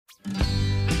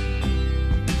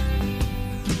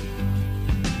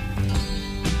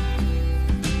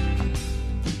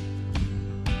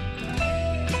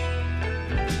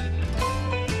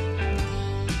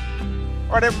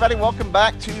All right, everybody, welcome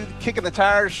back to the Kicking the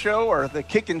Tires show, or the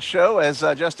Kicking Show, as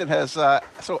Justin has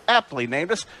so aptly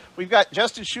named us. We've got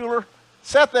Justin Schuler,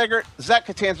 Seth Eggert, Zach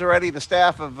Catanzaretti, the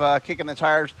staff of Kicking the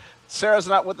Tires. Sarah's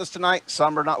not with us tonight.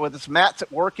 Summer not with us. Matt's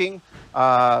at working.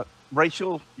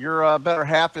 Rachel, your better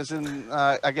half is in,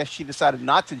 I guess she decided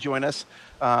not to join us.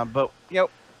 But, you know,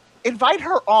 invite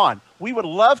her on. We would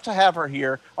love to have her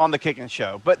here on the Kicking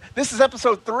Show. But this is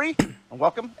episode 3.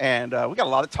 Welcome. And we got a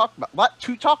lot to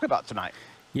talk about tonight.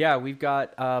 Yeah, we've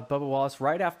got Bubba Wallace.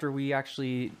 Right after we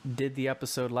actually did the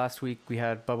episode last week, we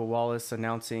had Bubba Wallace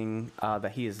announcing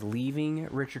that he is leaving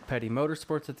Richard Petty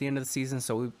Motorsports at the end of the season.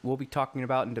 So we'll be talking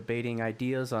about and debating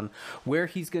ideas on where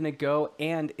he's going to go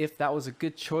and if that was a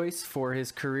good choice for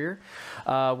his career.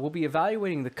 We'll be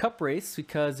evaluating the Cup race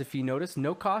because if you notice,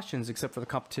 no cautions except for the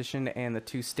competition and the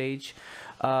 2 stage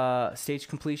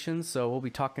completions. So we'll be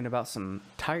talking about some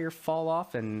tire fall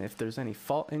off and if there's any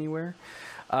fault anywhere.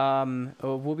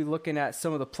 We'll be looking at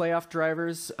some of the playoff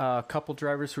drivers, a couple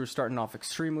drivers who are starting off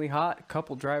extremely hot, a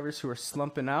couple drivers who are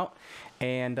slumping out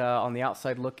and on the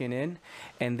outside looking in.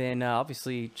 And then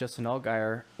obviously Justin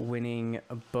Allgaier winning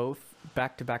both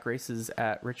back-to-back races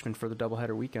at Richmond for the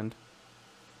doubleheader weekend.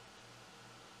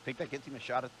 Think that gets him a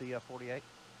shot at the 48?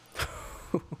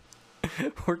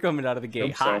 We're coming out of the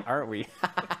gate hot, aren't we?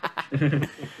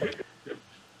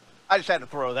 I just had to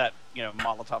throw that,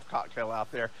 Molotov cocktail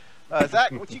out there.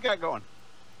 Zach, what you got going?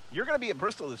 You're going to be at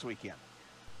Bristol this weekend.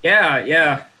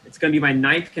 Yeah. It's going to be my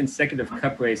 9th consecutive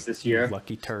Cup race this year.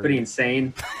 Lucky turd. Pretty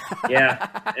insane. Yeah.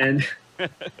 And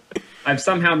I've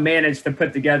somehow managed to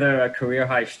put together a career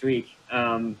high streak.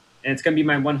 And it's going to be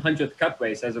my 100th Cup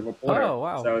race as a reporter. Oh,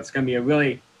 wow. So it's going to be a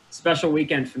really special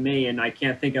weekend for me. And I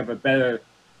can't think of a better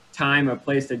time or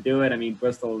place to do it. I mean,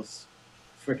 Bristol's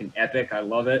freaking epic. I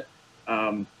love it.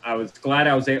 I was glad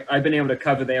I've been able to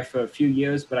cover there for a few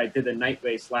years, but I did the night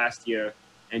race last year,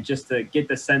 and just to get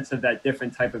the sense of that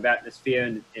different type of atmosphere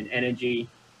and energy.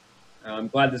 I'm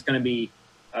glad there's going to be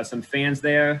some fans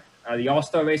there. The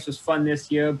All-Star race was fun this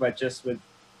year, but just with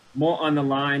more on the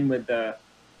line with the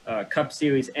Cup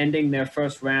Series ending their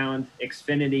first round,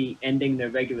 Xfinity ending their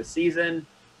regular season, and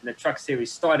the Truck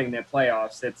Series starting their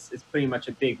playoffs. It's pretty much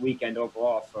a big weekend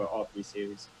overall for all 3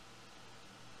 series.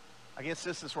 I guess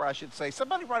this is where I should say,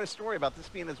 somebody write a story about this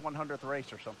being his 100th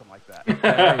race or something like that.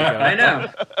 I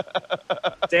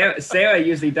know. Sarah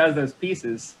usually does those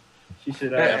pieces. She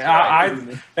should.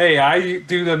 I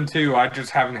do them too. I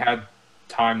just haven't had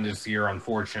time this year,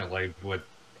 unfortunately, with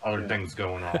other things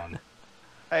going on.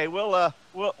 Hey, we'll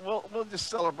just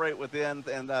celebrate within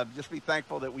and just be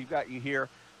thankful that we've got you here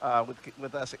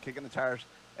with us at Kicking the Tires.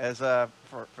 As for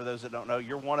those that don't know,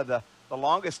 you're one of the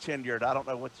longest tenured. I don't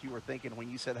know what you were thinking when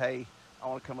you said, "Hey, I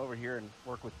want to come over here and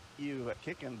work with you at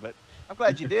Kicking," but I'm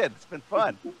glad you did. It's been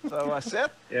fun. So,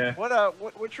 Seth,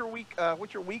 what's your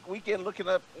weekend looking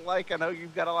up like? I know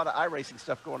you've got a lot of iRacing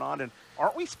stuff going on, and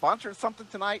aren't we sponsored something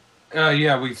tonight?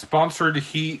 Yeah, we sponsored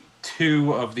Heat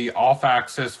 2 of the Off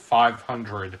Access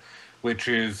 500, which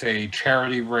is a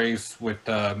charity race with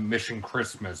Mission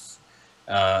Christmas.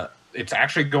 It's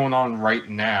actually going on right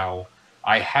now.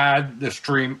 I had the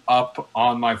stream up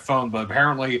on my phone, but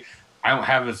apparently I don't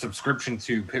have a subscription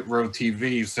to Pit Road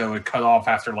TV, so it cut off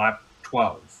after lap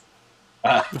 12.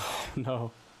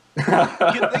 No.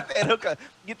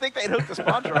 You'd think they'd hook the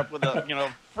sponsor up with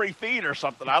a free feed or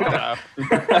something. I don't know.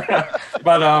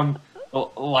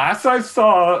 But last I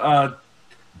saw,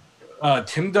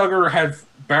 Tim Duggar had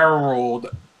barrel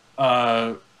rolled.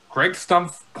 Greg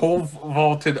Stumpf pole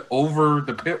vaulted over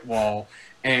the pit wall,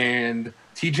 and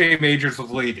TJ Majors was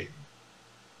leading.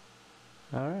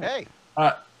 All right.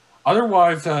 Hey.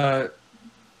 Otherwise,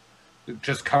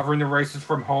 just covering the races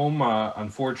from home.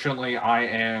 Unfortunately, I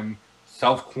am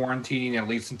self-quarantining at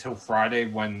least until Friday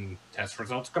when test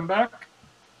results come back.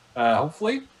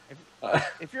 Hopefully.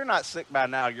 If you're not sick by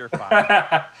now, you're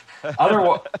fine.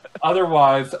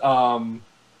 Otherwise,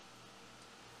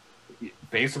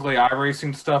 basically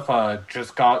iRacing stuff.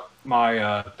 Just got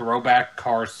my throwback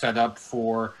car set up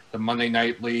for the Monday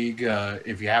Night League.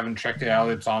 If you haven't checked it out,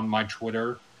 it's on my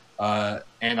Twitter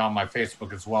and on my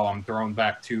Facebook as well. I'm throwing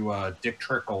back to Dick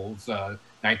Trickle's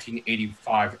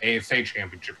 1985 ASA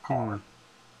Championship car.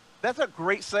 That's a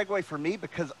great segue for me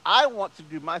because I want to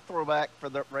do my throwback for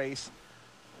the race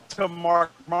to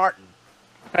Mark Martin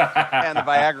and the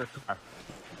Viagra car.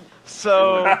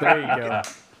 So there you go.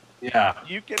 Yeah.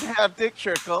 You can have Dick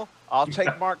Trickle. I'll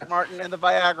take Mark Martin and the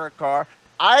Viagra car.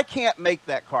 I can't make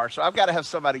that car, so I've got to have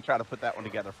somebody try to put that one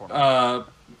together for me.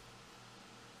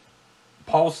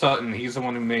 Paul Sutton, he's the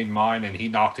one who made mine, and he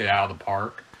knocked it out of the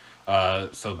park.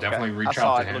 So definitely reach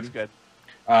out to him. It looks good.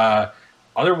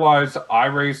 Otherwise,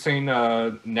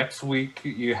 iRacing, next week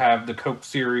you have the Coke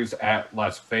Series at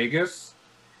Las Vegas,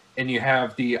 and you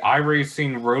have the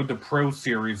iRacing Road to Pro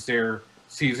Series, their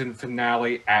season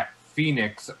finale at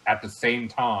Phoenix at the same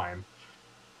time.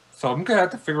 So I'm going to have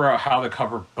to figure out how to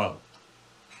cover both.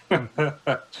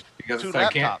 Because Two I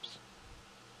can't.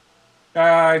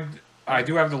 laptops. I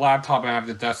do have the laptop and I have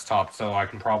the desktop, so I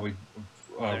can probably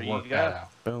There you work go. that out.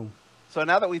 Boom. So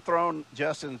now that we've thrown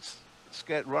Justin's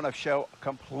run of show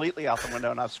completely out the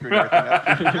window and I've screwed everything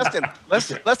up, Justin,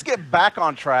 let's get back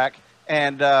on track,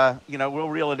 and we'll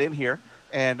reel it in here,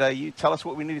 and you tell us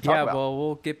what we need to talk about. Yeah, well,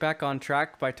 we'll get back on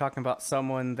track by talking about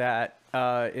someone that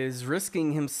is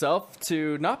risking himself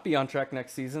to not be on track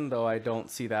next season, though I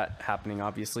don't see that happening,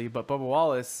 obviously. But Bubba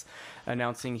Wallace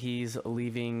announcing he's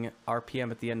leaving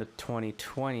RPM at the end of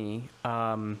 2020.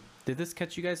 Did this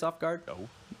catch you guys off guard?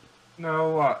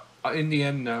 No, in the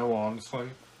end, no, honestly.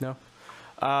 No.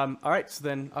 All right, so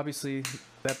then obviously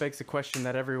that begs the question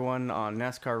that everyone on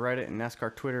NASCAR Reddit and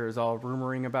NASCAR Twitter is all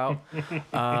rumoring about.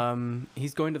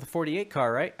 He's going to the 48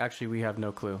 car, right? Actually, we have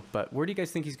no clue. But where do you guys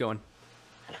think he's going?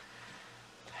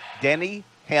 Denny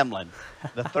Hamlin,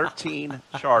 the 13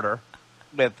 charter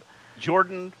with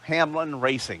Jordan Hamlin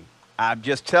Racing. I'm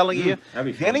just telling you, that'd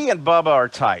be fun. Denny and Bubba are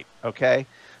tight, okay?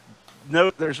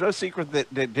 No, there's no secret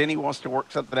that Denny wants to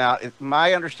work something out.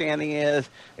 My understanding is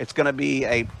it's going to be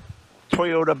a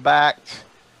Toyota-backed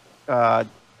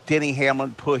Denny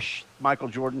Hamlin push Michael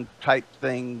Jordan type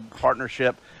thing,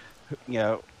 partnership,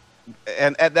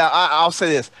 And now I'll say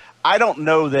this. I don't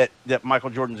know that Michael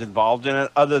Jordan's involved in it,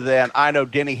 other than I know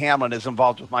Denny Hamlin is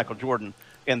involved with Michael Jordan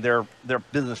in their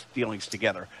business dealings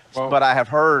together. Well, but I have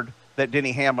heard that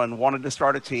Denny Hamlin wanted to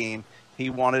start a team. He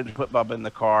wanted to put Bubba in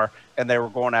the car, and they were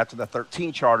going after the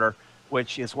 13 charter,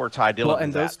 which is where Ty Dillon and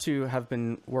is those at. two have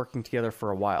been working together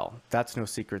for a while. That's no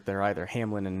secret there either.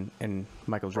 Hamlin and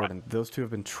Michael Jordan. Right. Those two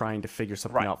have been trying to figure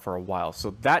something Right. out for a while.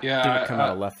 So that didn't come out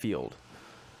of left field.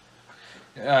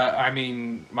 I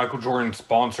mean, Michael Jordan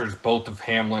sponsors both of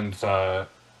Hamlin's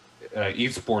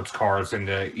esports cars in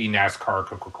the eNASCAR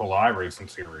Coca-Cola iRacing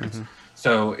series. Mm-hmm.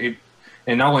 So it,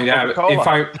 and not only that,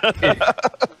 Coca-Cola.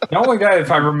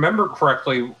 if I remember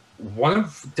correctly, one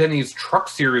of Denny's truck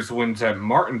series wins at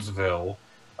Martinsville,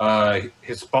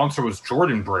 his sponsor was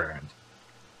Jordan Brand.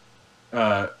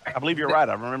 I believe you're right.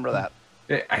 I remember that.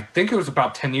 I think it was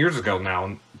about 10 years ago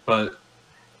now, but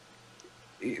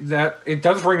that it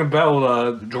does ring a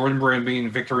bell. Jordan Brand being in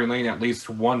victory lane at least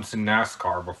once in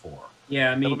NASCAR before.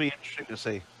 Yeah, I mean, It'll be interesting to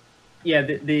see. yeah,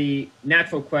 the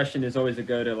natural question is always to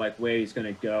go to like where he's going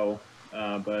to go.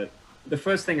 But the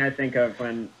first thing I think of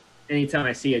anytime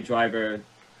I see a driver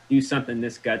do something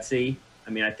this gutsy, I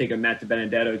mean, I think of Matt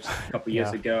DiBenedetto just a couple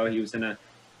years ago. He was in a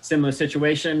similar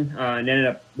situation and ended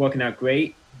up working out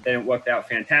great. Then it worked out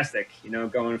fantastic,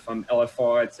 going from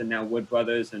LFR to now Wood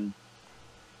Brothers. And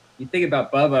you think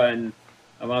about Bubba, and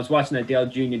I was watching that Dale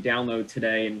Jr. download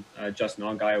today, and Justin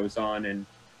Allgaier was on, and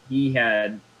he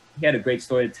had a great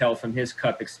story to tell from his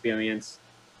Cup experience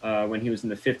when he was in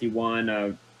the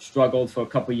 51, struggled for a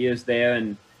couple years there.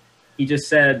 And he just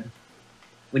said,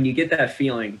 when you get that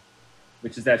feeling,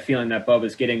 which is that feeling that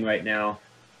Bubba's getting right now,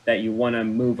 that you want to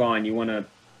move on, you want to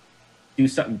do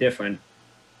something different,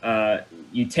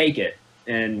 you take it,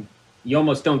 and you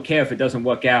almost don't care if it doesn't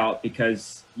work out,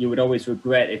 because you would always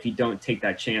regret if you don't take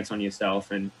that chance on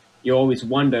yourself. And you always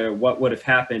wonder what would have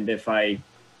happened if I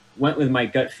went with my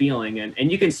gut feeling.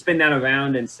 And you can spin that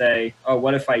around and say, oh,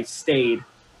 what if I stayed?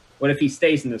 What if he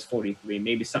stays in this 43?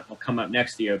 Maybe something will come up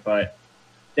next year. But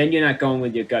then you're not going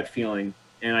with your gut feeling.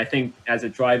 And I think as a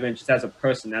driver and just as a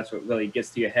person, that's what really gets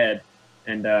to your head.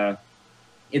 And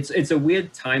it's a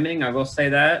weird timing, I will say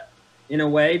that, in a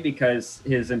way, because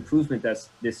his improvement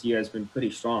this year has been pretty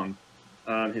strong.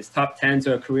 His top 10s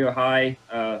are a career high,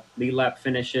 lead lap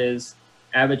finishes,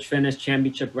 average finish,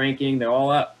 championship ranking, they're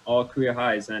all up, all career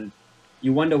highs. And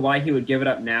you wonder why he would give it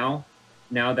up now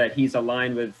that he's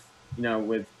aligned with,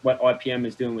 with what RPM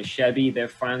is doing with Chevy. They're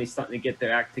finally starting to get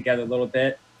their act together a little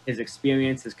bit. His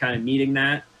experience is kind of meeting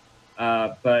that.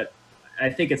 But I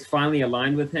think it's finally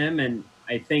aligned with him. And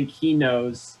I think he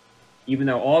knows, even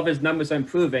though all of his numbers are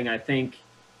improving, I think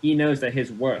he knows that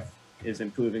his worth is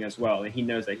improving as well. And he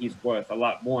knows that he's worth a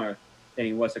lot more than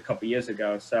he was a couple years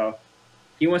ago. So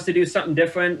he wants to do something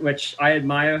different, which I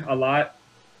admire a lot.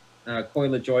 Corey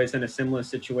LaJoie is in a similar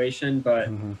situation, but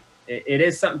it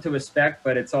is something to respect,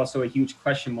 but it's also a huge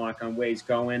question mark on where he's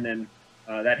going. And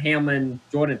that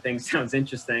Hamlin-Jordan thing sounds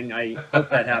interesting. I hope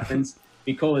that happens.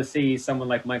 Be cool to see someone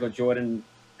like Michael Jordan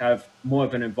have more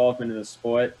of an involvement in the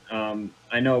sport.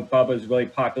 I know Bubba's really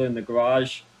popular in the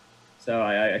garage, so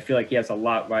I feel like he has a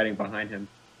lot riding behind him.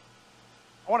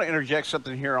 want to interject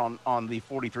something here on the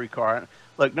 43 car.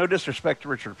 Look, no disrespect to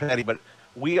Richard Petty, but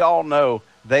we all know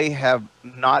they have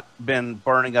not been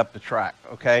burning up the track.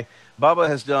 Okay, Bubba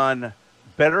has done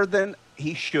better than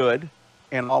he should,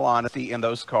 in all honesty, in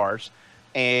those cars,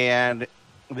 and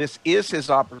this is his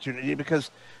opportunity because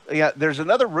yeah, there's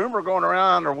another rumor going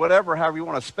around or whatever, however you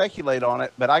want to speculate on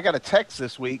it. But I got a text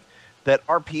this week that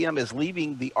RPM is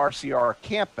leaving the RCR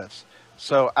campus.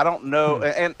 So I don't know,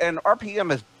 and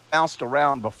RPM has bounced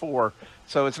around before,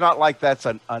 so it's not like that's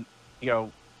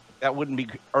that wouldn't be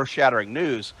earth-shattering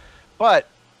news. But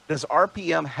does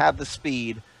RPM have the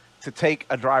speed to take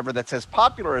a driver that's as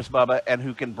popular as Bubba and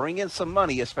who can bring in some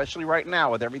money, especially right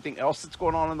now with everything else that's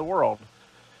going on in the world?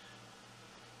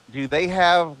 Do they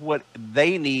have what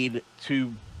they need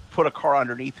to put a car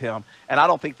underneath him? And I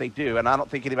don't think they do, and I don't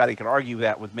think anybody can argue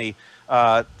that with me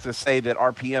to say that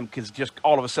RPM is just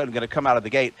all of a sudden going to come out of the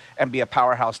gate and be a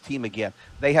powerhouse team again.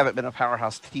 They haven't been a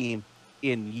powerhouse team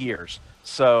in years.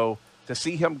 So to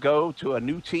see him go to a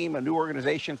new team, a new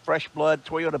organization, fresh blood,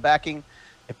 Toyota backing,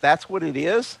 if that's what it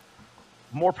is,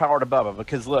 more power to Bubba.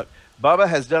 Because, look, Bubba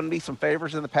has done me some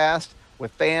favors in the past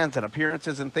with fans and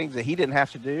appearances and things that he didn't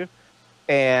have to do.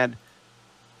 And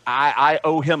I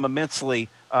owe him immensely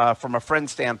from a friend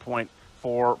standpoint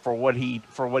for what he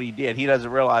did. He doesn't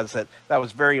realize that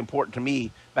was very important to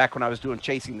me back when I was doing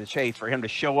Chasing the Chase, for him to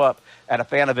show up at a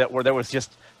fan event where there was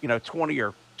just 20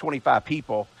 or 25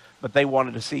 people, but they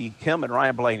wanted to see him and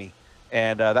Ryan Blaney,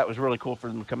 and that was really cool for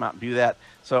them to come out and do that.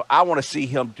 So I want to see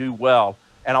him do well,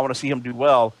 and I want to see him do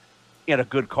well in a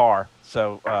good car.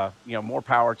 So more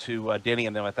power to Denny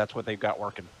and them if that's what they've got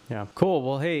working. Yeah, cool.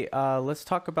 Well, hey, let's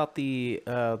talk about the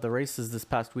races this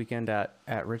past weekend at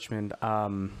Richmond.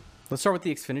 Let's start with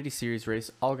the Xfinity Series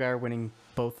race. Allgaier winning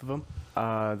both of them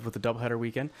with the doubleheader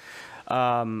weekend.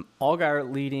 Allgaier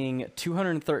leading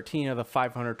 213 of the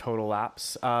 500 total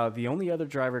laps. The only other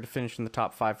driver to finish in the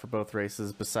top 5 for both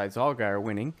races besides Allgaier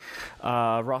winning,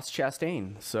 Ross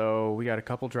Chastain. So we got a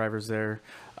couple drivers there.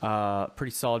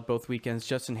 Pretty solid both weekends.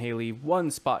 Justin Haley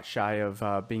 1 spot shy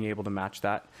of being able to match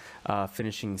that,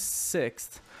 finishing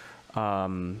 6th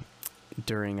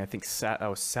during, I think,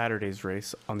 Saturday's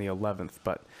race on the 11th.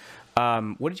 But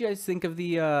what did you guys think of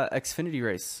the Xfinity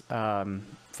race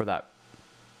for that?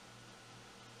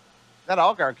 That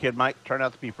Allgaier kid might turn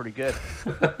out to be pretty good.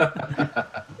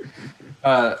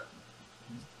 To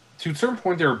a certain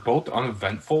point, they were both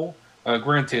uneventful.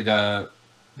 Granted,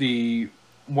 the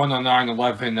one on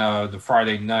 9/11, the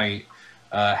Friday night,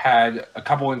 had a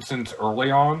couple incidents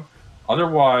early on.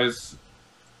 Otherwise,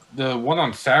 the one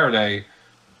on Saturday,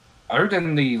 other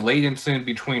than the late incident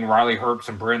between Riley Herbst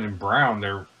and Brandon Brown,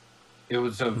 it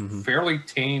was a fairly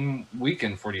tame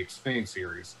weekend for the Xfinity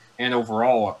Series and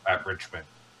overall at Richmond.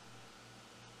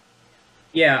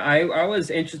 Yeah, I was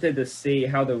interested to see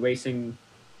how the racing,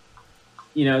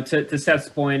 to Seth's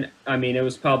point, I mean, it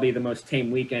was probably the most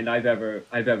tame weekend I've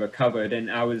ever covered. And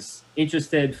I was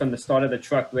interested from the start of the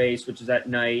truck race, which is at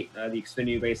night, the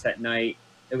Xfinity race at night.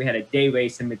 Then we had a day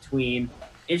race in between.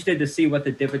 Interested to see what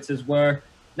the differences were.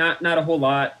 Not a whole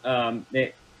lot.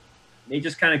 They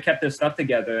just kind of kept their stuff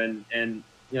together and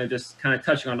just kind of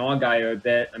touching on Allgaier a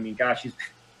bit. I mean, gosh,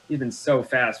 he's been so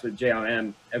fast with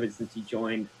JRM ever since he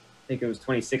joined. I think it was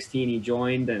 2016 he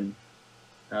joined, and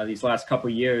these last couple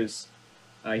of years,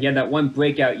 he had that one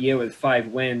breakout year with 5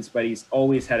 wins, but he's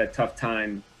always had a tough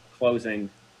time closing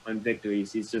on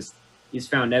victories. He's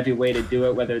found every way to do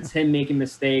it, whether it's him making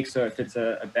mistakes or if it's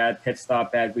a bad pit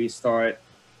stop, bad restart.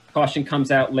 Caution comes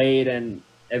out late and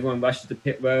everyone rushes to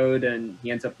pit road and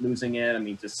he ends up losing it. I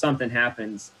mean, just something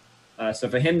happens. So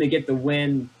for him to get the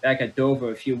win back at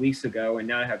Dover a few weeks ago and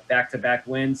now to have back-to-back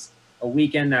wins, a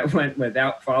weekend that went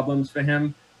without problems for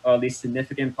him, or at least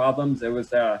significant problems, it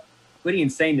was pretty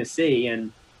insane to see.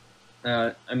 And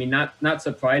I mean, not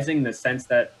surprising in the sense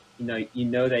that you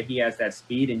know that he has that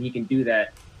speed and he can do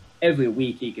that every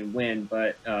week. He can win,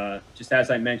 but just as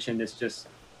I mentioned, it's just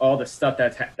all the stuff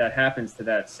that happens to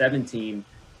that 7 team.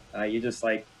 You're just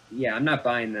like, yeah, I'm not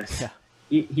buying this. Yeah.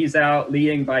 He's out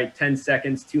leading by 10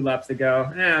 seconds, 2 laps to go.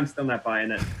 I'm still not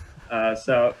buying it.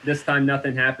 So this time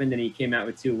nothing happened, and he came out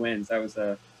with 2 wins. That was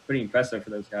pretty impressive for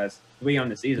those guys. 3 on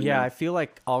the season. Yeah, man. I feel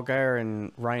like Allgaier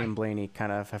and Ryan Blaney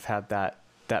kind of have had that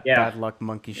bad luck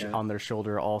monkey on their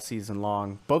shoulder all season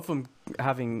long. Both of them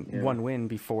having 1 win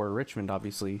before Richmond,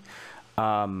 obviously.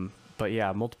 But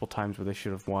yeah, multiple times where they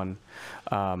should have won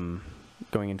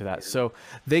going into that. So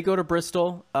they go to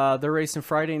Bristol. They're racing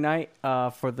Friday night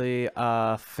for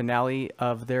the finale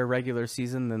of their regular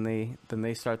season. Then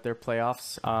they start their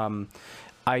playoffs.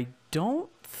 I don't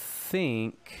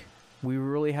think we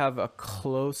really have a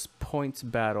close points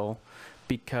battle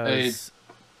because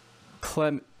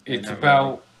Clem. It's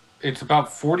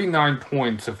about 49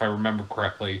 points, if I remember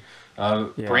correctly.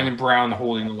 Brandon Brown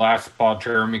holding the last spot.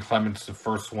 Jeremy Clements the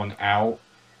first one out.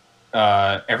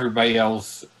 Everybody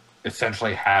else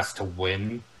essentially has to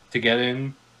win to get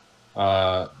in.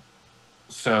 And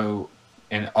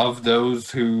of those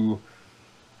who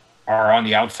are on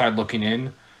the outside looking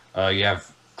in, you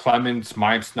have Clements,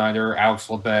 Mike Snyder, Alex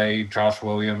LeBay, Josh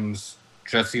Williams,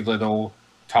 Jesse Little,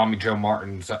 Tommy Joe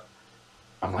Martins.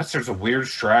 Unless there's a weird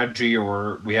strategy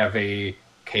or we have a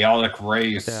chaotic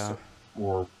race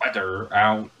or weather,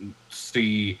 I don't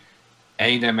see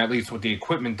any of them, at least with the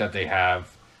equipment that they have,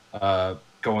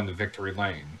 going to victory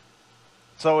lane.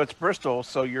 So it's Bristol.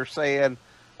 So you're saying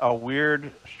a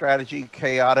weird strategy,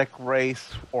 chaotic race,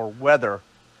 or weather.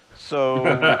 So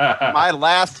my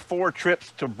last 4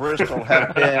 trips to Bristol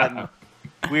have been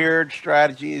weird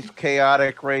strategies,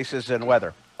 chaotic races, and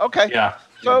weather. Okay. Yeah.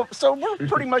 So we're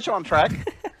pretty much on track.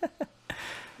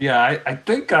 Yeah, I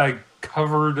think I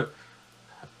covered.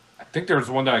 I think there was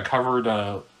one that I covered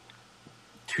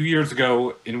 2 years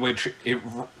ago in which it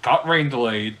got rain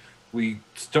delayed. We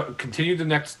continued the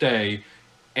next day,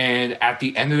 and at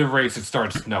the end of the race, it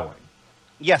started snowing.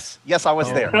 Yes, I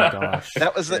was there. Oh my gosh.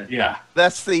 That was the Yeah.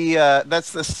 That's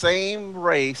the same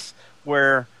race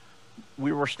where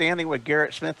we were standing with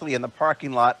Garrett Smithley in the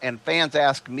parking lot, and fans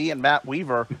asked me and Matt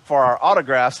Weaver for our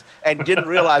autographs and didn't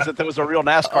realize that there was a real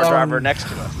NASCAR driver next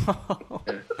to us.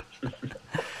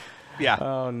 Yeah.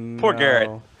 Oh, no. Poor Garrett.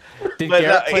 Did But,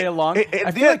 Garrett play along? it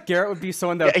I feel did. like Garrett would be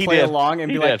someone that would Yeah, he play did. along and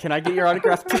He be like, did. "Can I get your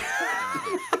autograph?"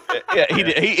 Yeah, he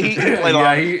did. He played Yeah,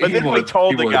 along. he But then we would.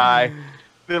 told He the would. guy.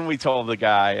 Then we told the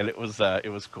guy, and it was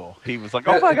cool. He was like,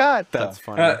 "Oh my god, That's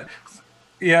funny.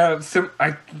 Yeah,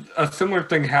 a similar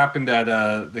thing happened at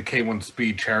the K1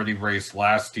 Speed charity race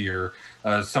last year.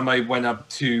 Somebody went up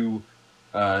to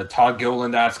Todd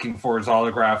Gilliland asking for his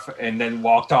autograph and then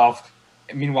walked off.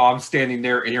 Meanwhile, I'm standing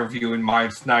there interviewing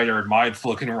Mike Snyder, and Mike's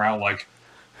looking around like,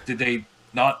 did they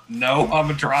not know I'm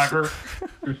a driver?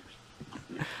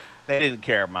 They didn't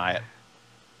care, Myatt."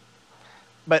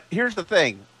 But here's the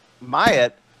thing.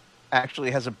 Myatt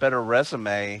actually has a better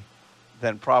resume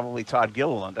than probably Todd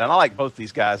Gilliland. And I like both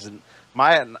these guys. And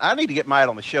Myatt, I need to get Myatt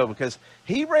on the show because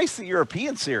he raced the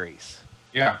European Series.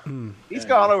 Yeah. He's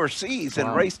gone overseas and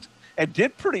Wow. raced and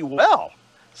did pretty well.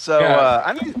 So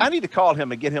Yeah. I need to call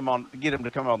him and get him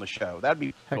to come on the show. That'd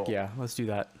be cool. Heck yeah, let's do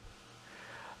that.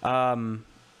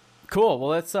 Cool. Well,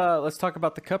 let's talk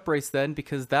about the Cup race then,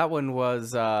 because that one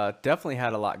was definitely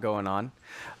had a lot going on.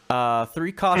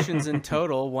 3 cautions in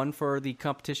total, 1 for the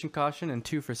competition caution and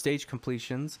 2 for stage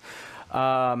completions.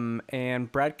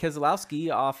 And Brad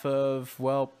Keselowski, off of,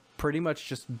 well, pretty much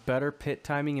just better pit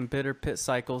timing and better pit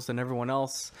cycles than everyone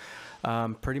else,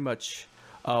 pretty much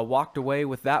walked away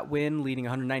with that win, leading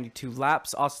 192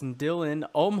 laps. Austin Dillon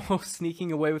almost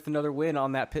sneaking away with another win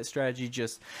on that pit strategy,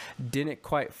 just didn't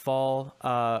quite fall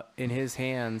in his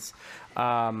hands.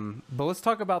 But let's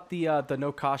talk about the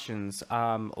no cautions.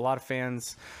 A lot of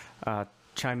fans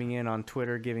chiming in on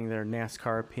Twitter, giving their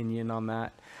NASCAR opinion on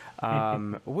that.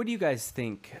 What do you guys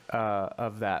think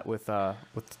of that, with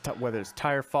whether it's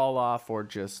tire fall off or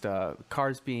just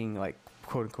cars being like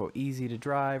quote unquote easy to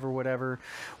drive or whatever?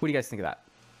 What do you guys think of that?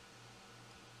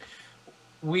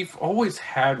 We've always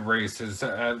had races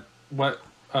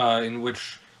in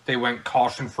which they went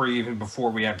caution free even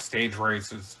before we had stage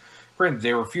races. Granted,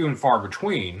 they were few and far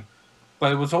between,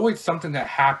 but it was always something that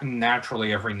happened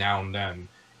naturally every now and then.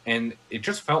 And it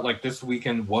just felt like this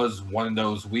weekend was one of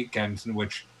those weekends in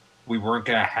which we weren't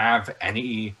going to have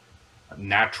any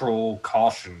natural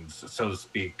cautions, so to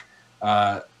speak.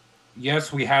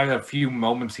 Yes, we had a few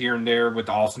moments here and there with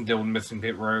Austin Dillon missing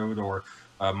pit road or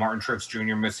Martin Truex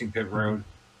Jr. missing pit road.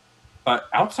 But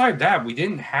outside that, we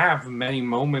didn't have many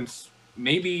moments.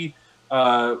 Maybe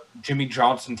Jimmy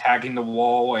Johnson tagging the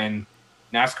wall and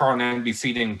NASCAR and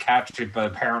NBC didn't catch it, but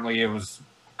apparently it was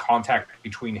contact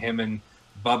between him and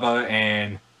Bubba,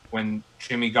 and when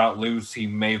Jimmy got loose, he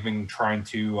may have been trying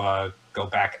to go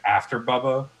back after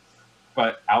Bubba.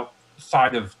 But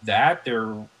outside of that,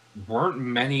 there weren't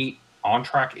many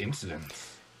on-track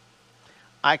incidents.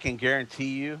 I can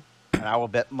guarantee you, and I will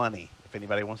bet money if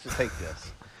anybody wants to take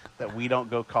this, that we don't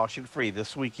go caution free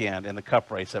this weekend in the Cup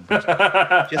race at Bristol.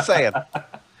 Just saying.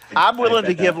 I'm willing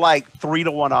to give like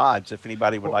 3-1 odds if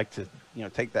anybody would like to,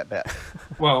 take that bet.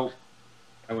 Well,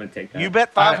 I wouldn't take that. You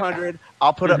bet 500,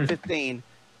 I'll put up 15,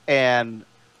 and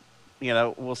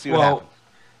we'll see what happens.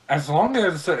 As long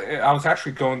as I was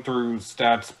actually going through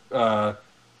stats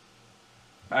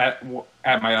at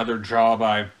my other job,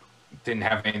 I didn't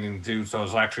have anything to do, so I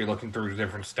was actually looking through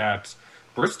different stats.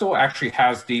 Bristol actually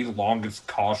has the longest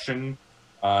caution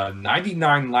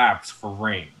 99 laps for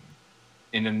rain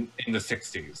in the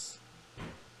 60s.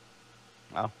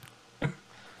 Wow.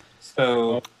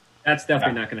 So Well, that's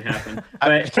definitely not going to happen.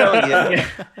 I'm But telling you,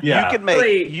 yeah,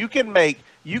 you can make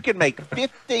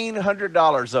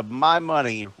 $1,500 of my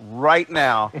money right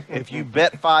now if you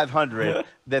bet 500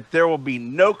 that there will be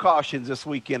no cautions this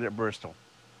weekend at Bristol.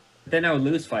 then I would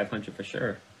lose 500 for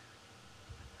sure.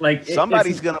 Like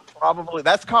Somebody's it's, going to probably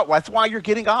that's why you're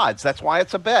getting odds. That's why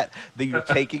it's a bet that you're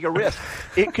taking a risk.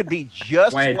 It could be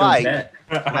just why I don't like bet.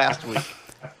 last week.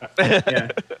 Yeah.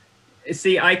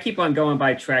 See, I keep on going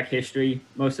by track history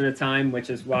most of the time, which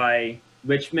is why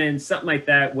Richmond, something like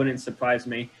that, wouldn't surprise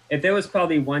me. If there was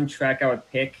probably one track I would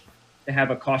pick to have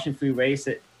a caution-free race,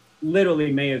 it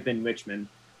literally may have been Richmond.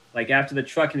 Like after the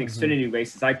truck and Xfinity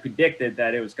races, I predicted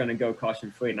that it was going to go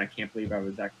caution-free, and I can't believe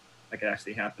like it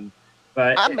actually happened.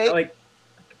 But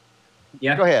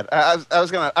yeah. Go ahead. I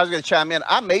was gonna chime in.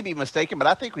 I may be mistaken, but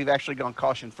I think we've actually gone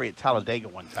caution free at Talladega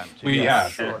one time too. We Yeah,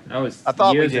 have. sure. I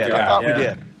thought we did. Ago. I thought yeah. we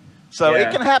did. So Yeah.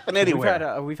 it can happen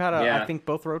anywhere. We've had Yeah. I think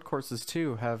both road courses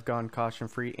too have gone caution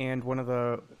free, and one of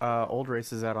the old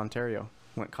races at Ontario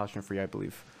went caution free, I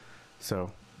believe.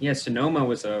 So Yeah, Sonoma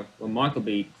was a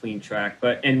remarkably clean track,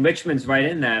 and Richmond's right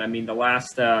in that. I mean, the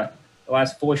last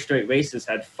 4 straight races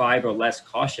had 5 or less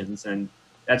cautions, and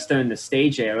that's during the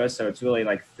stage era, so it's really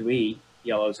like 3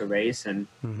 yellows a race. And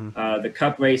the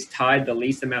Cup race tied the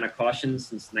least amount of cautions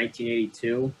since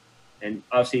 1982, and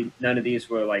obviously none of these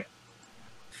were like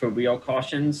for real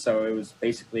cautions, so it was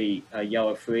basically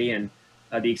yellow free. And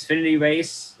the Xfinity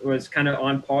race was kind of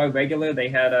on par regular. They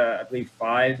had I believe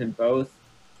 5 in both.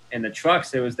 And the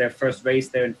trucks, it was their first race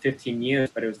there in 15 years,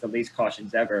 but it was the least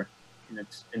cautions ever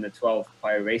in the 12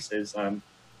 prior races.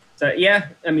 So yeah,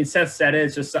 I mean, Seth said it.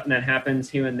 It's just something that happens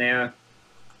here and there.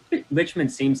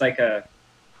 Richmond seems like a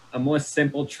more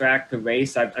simple track to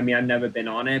race. I mean, I've never been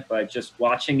on it, but just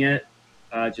watching it,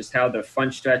 just how the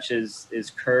front stretch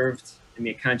is curved. I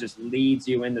mean, it kind of just leads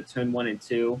you into turn 1 and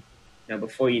 2. You know,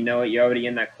 before you know it, you're already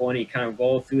in that corner. You kind of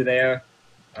roll through there.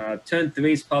 Turn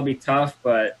 3 is probably tough,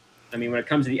 but I mean, when it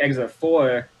comes to the exit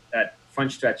 4, that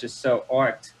front stretch is so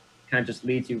arced, kind of just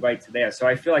leads you right to there. So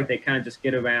I feel like they kind of just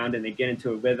get around and they get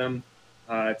into a rhythm.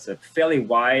 It's a fairly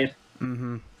wide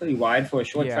for a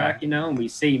short track, you know, and we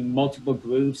see multiple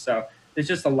grooves. So there's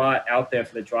just a lot out there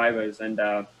for the drivers.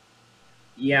 And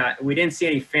yeah, we didn't see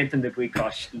any phantom debris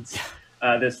cautions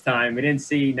this time. We didn't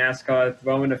see NASCAR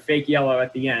throwing a fake yellow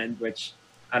at the end, which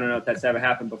I don't know if that's ever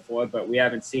happened before, but we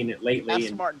haven't seen it lately.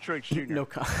 That's Martin Truex Jr. no.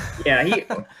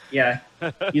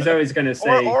 He's always going to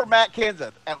say, or Matt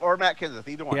Kenseth,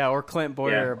 either one. Yeah, or Clint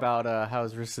Boyer about how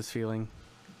his wrist is feeling.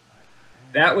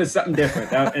 That was something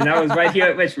different, and that was right here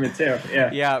at Richmond too.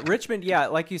 Yeah, Richmond. Yeah,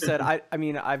 like you said, I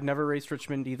mean, I've never raced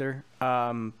Richmond either,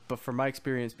 but from my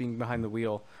experience being behind the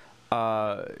wheel,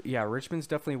 yeah, Richmond's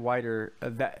definitely wider.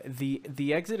 That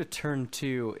the exit of turn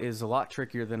 2 is a lot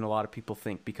trickier than a lot of people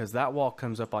think, because that wall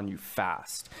comes up on you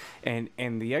fast, and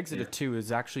the exit of 2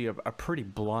 is actually a pretty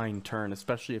blind turn,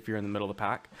 especially if you're in the middle of the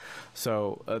pack.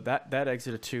 So that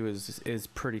exit of 2 is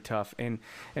pretty tough, and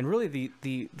really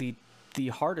the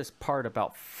hardest part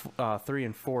about 3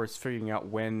 and 4 is figuring out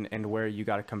when and where you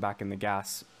got to come back in the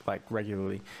gas like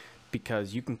regularly,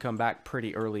 because you can come back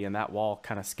pretty early and that wall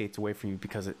kind of skates away from you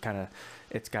because it's kind of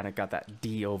got that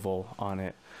D oval on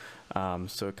it,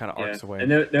 so it kind of arcs away.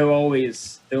 And they're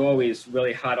always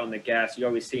really hot on the gas. You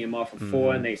always see them off of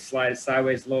 4 and they slide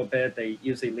sideways a little bit. They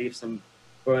usually leave some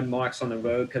burn marks on the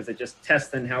road because they're just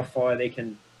testing how far they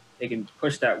can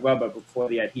push that rubber before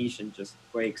the adhesion just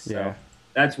breaks. So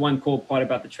that's one cool part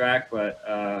about the track,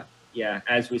 but yeah,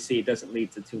 as we see, it doesn't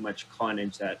lead to too much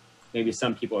carnage that maybe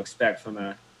some people expect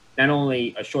from not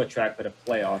only a short track, but a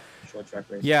playoff short track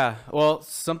race. Yeah, well,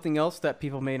 something else that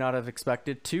people may not have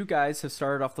expected. 2 guys have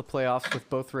started off the playoffs with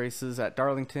both races at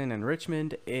Darlington and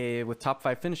Richmond with top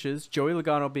 5 finishes, Joey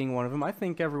Logano being one of them. I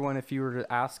think everyone, if you were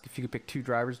to ask if you could pick 2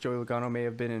 drivers, Joey Logano may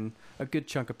have been in a good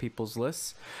chunk of people's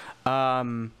lists.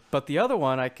 But the other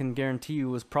one, I can guarantee you,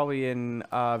 was probably in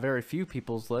very few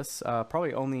people's lists.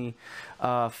 Probably only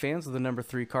fans of the number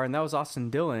 3 car, and that was Austin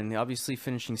Dillon, obviously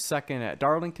finishing 2nd at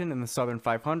Darlington in the Southern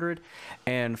 500,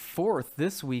 and 4th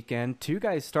this weekend. 2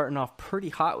 guys starting off pretty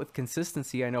hot with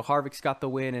consistency. I know Harvick's got the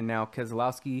win, and now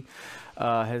Keselowski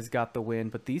has got the win,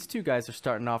 but these 2 guys are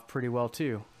starting off pretty well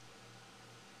too.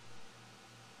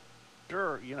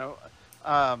 Sure, you know,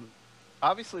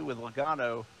 obviously with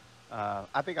Logano,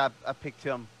 I think I picked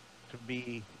him to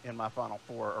be in my Final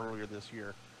 4 earlier this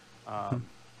year.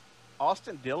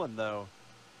 Austin Dillon, though,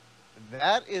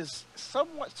 that is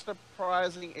somewhat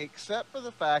surprising, except for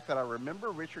the fact that I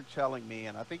remember Richard telling me,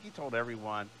 and I think he told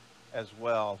everyone as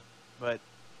well, but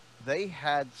they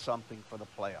had something for the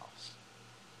playoffs,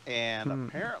 and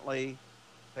apparently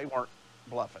they weren't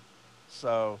bluffing.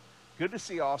 So good to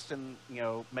see Austin,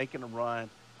 making a run,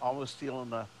 almost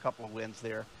stealing a couple of wins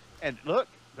there. And look,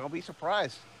 don't be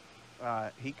surprised.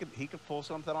 He could pull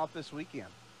something off this weekend.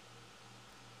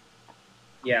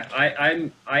 Yeah,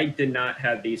 I did not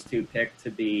have these two picked to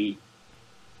be,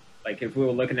 like, if we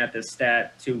were looking at this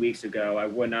stat 2 weeks ago, I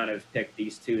would not have picked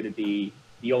these two to be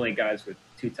the only guys with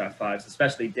 2 top 5s,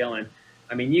 especially Dillon.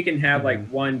 I mean, you can have like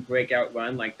one breakout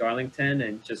run like Darlington,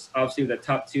 and just obviously with the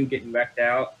top 2 getting wrecked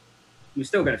out, he was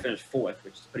still going to finish 4th,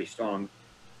 which is pretty strong.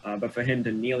 But for him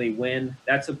to nearly win,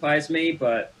 that surprised me.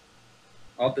 But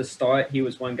off the start, he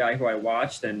was one guy who I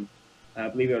watched, and I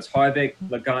believe it was Harvick,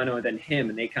 Logano, and then him,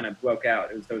 and they kind of broke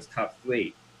out. It was those top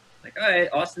 3. Like, all right,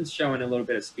 Austin's showing a little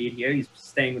bit of speed here. He's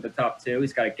staying with the top 2.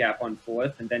 He's got a gap on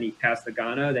 4th, and then he passed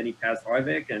Logano, then he passed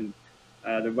Harvick, and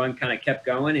the run kind of kept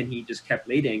going, and he just kept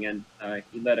leading, and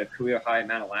he led a career-high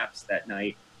amount of laps that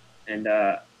night. And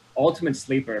ultimate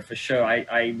sleeper for sure. I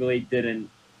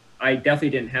definitely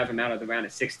didn't have him out of the round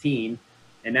at 16,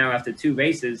 and now after 2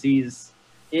 races, he's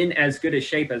in as good a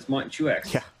shape as Martin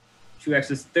Truex. Yeah.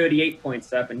 Truex is 38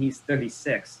 points up, and he's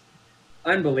 36.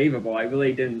 Unbelievable. I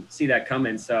really didn't see that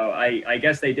coming. So I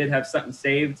guess they did have something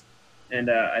saved.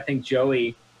 And I think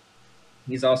Joey,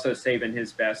 he's also saving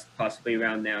his best possibly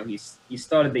around now. He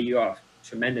started the year off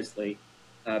tremendously.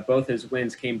 Both his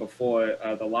wins came before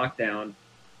the lockdown.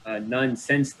 None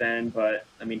since then, but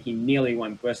I mean, he nearly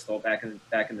won Bristol back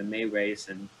in the May race.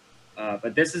 And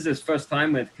but this is his first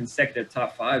time with consecutive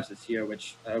top 5s this year,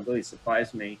 which really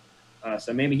surprised me.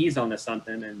 So maybe he's on to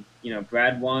something. And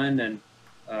Brad won, and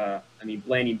I mean,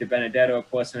 Blaney DiBenedetto, of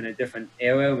course, are in a different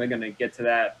era. We're going to get to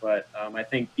that. But I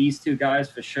think these 2 guys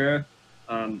for sure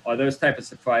are those type of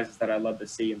surprises that I love to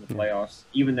see in the playoffs,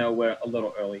 even though we're a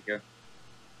little early here.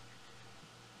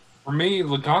 For me,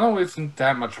 Logano isn't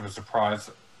that much of a surprise.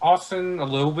 Austin, a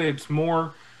little bit. It's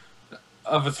more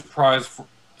of a surprise for,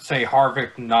 say,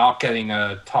 Harvick not getting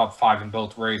a top 5 in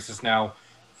both races. Now,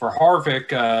 for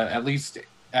Harvick, at least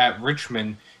at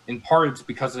Richmond, in part it's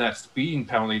because of that speeding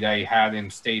penalty that he had in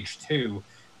stage 2.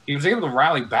 He was able to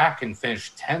rally back and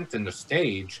finish 10th in the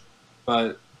stage,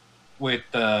 but with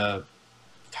the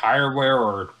tire wear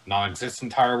or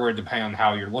non-existent tire wear, depending on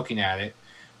how you're looking at it,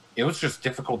 it was just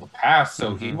difficult to pass,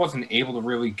 so he wasn't able to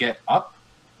really get up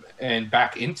and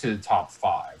back into the top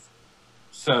 5.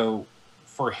 So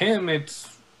for him,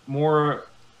 it's more,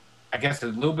 I guess, a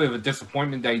little bit of a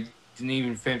disappointment that he didn't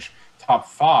even finish top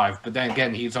 5, but then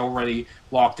again, he's already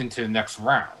locked into the next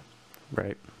round.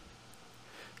 Right.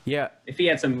 Yeah. If he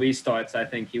had some restarts, I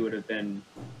think he would have been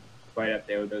right up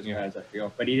there with those guys, I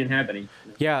feel. But he didn't have any.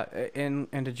 Yeah, and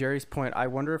to Jerry's point, I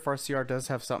wonder if RCR does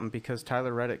have something, because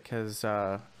Tyler Reddick has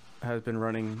been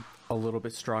running a little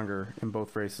bit stronger in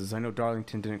both races. I know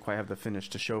Darlington didn't quite have the finish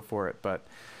to show for it, but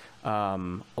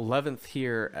 11th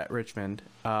here at Richmond,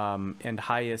 and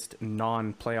highest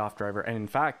non-playoff driver. And in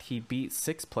fact, he beat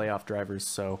 6 playoff drivers,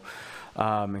 so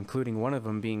including one of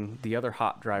them being the other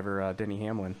hot driver, Denny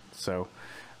Hamlin. So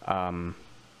gonna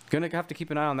have to keep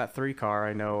an eye on that 3 car.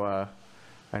 I know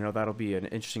that'll be an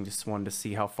interesting one to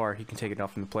see how far he can take it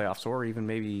off in the playoffs, or even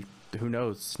maybe, who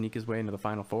knows, sneak his way into the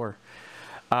Final 4.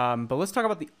 But let's talk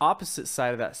about the opposite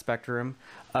side of that spectrum.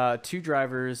 2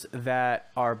 drivers that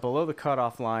are below the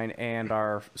cutoff line and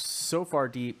are so far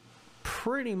deep,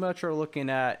 pretty much are looking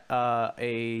at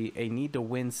a need to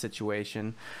win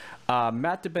situation.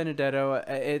 Matt DiBenedetto,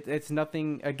 it's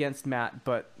nothing against Matt,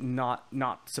 but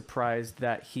not surprised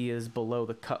that he is below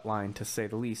the cut line, to say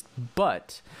the least.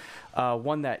 But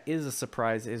one that is a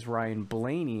surprise is Ryan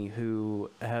Blaney, who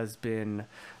has been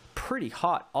pretty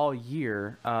hot all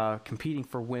year, competing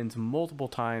for wins multiple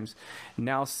times,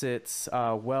 now sits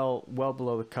well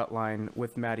below the cut line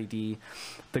with Matty D.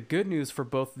 The good news for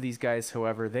both of these guys,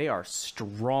 however, they are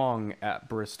strong at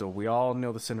Bristol. We all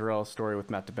know the Cinderella story with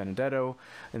Matt DiBenedetto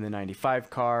in the 95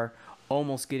 car,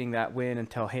 almost getting that win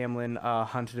until Hamlin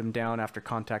hunted him down after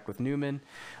contact with Newman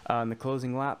in the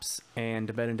closing laps, and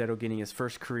DiBenedetto getting his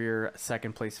first career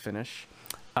 2nd place finish.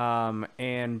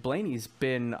 And Blaney's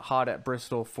been hot at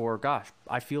Bristol for, gosh,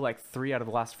 I feel like 3 out of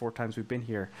the last 4 times we've been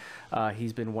here,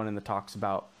 he's been one in the talks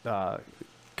about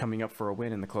coming up for a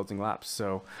win in the closing laps.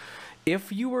 So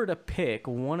if you were to pick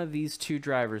one of these 2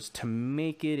 drivers to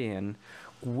make it in,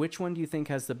 which one do you think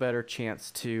has the better chance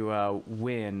to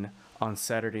win on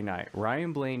Saturday night?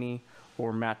 Ryan Blaney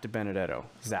or Matt DiBenedetto?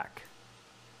 Zach?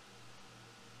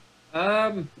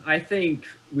 I think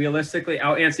realistically,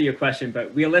 I'll answer your question,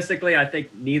 but realistically, I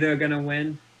think neither are going to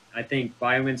win. I think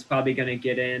Byron's probably going to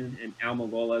get in and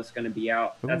Almirola's going to be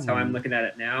out. That's how I'm looking at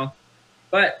it now.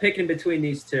 But picking between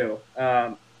these two,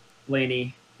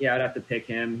 Blaney, yeah, I'd have to pick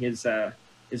him.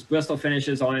 His Bristol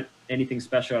finishes aren't anything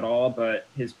special at all, but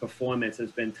his performance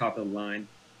has been top of the line.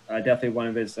 Definitely one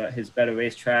of his better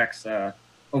racetracks.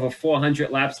 Over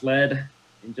 400 laps led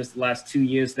in just the last 2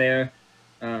 years there.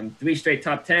 3 straight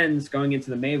top 10s going into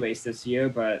the May race this year,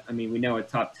 but I mean, we know a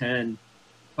top 10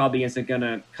 probably isn't going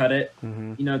to cut it,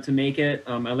 to make it,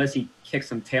 unless he kicks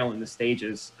some tail in the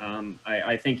stages.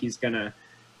 I think he's going to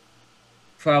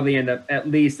probably end up at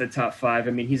least the top 5.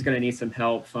 I mean, he's going to need some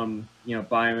help from,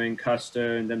 Byron,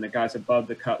 Custer, and then the guys above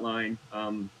the cut line.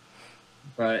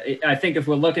 But I think if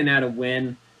we're looking at a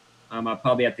win, I'll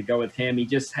probably have to go with him.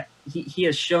 He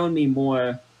has shown me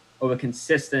more of a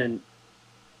consistent.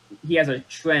 He has a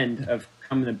trend of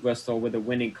coming to Bristol with a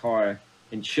winning car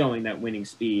and showing that winning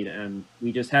speed. And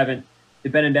we just haven't. De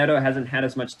Benedetto hasn't had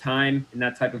as much time in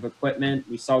that type of equipment.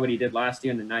 We saw what he did last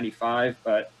year in the 95,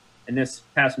 but in this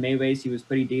past May race, he was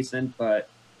pretty decent. But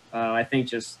I think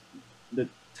just the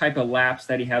type of laps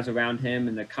that he has around him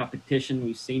and the competition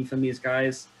we've seen from these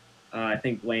guys, I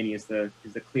think Blaney is the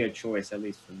clear choice, at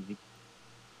least for me.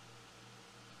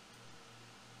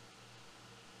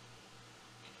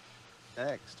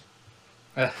 Next.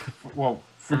 Well,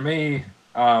 for me,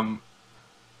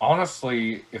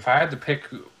 honestly, if I had to pick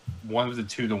one of the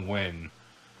two to win,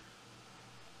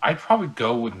 I'd probably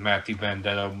go with Matt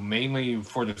DiBenedetto, mainly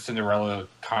for the Cinderella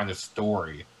kind of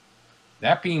story.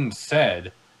 That being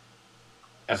said,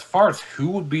 as far as who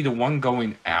would be the one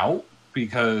going out,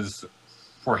 because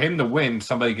for him to win,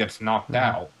 somebody gets knocked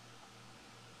out.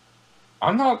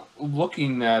 I'm not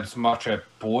looking as much at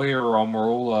Boyer or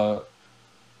Almirola.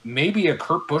 Maybe a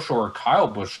Kurt Busch or a Kyle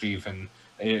Busch even,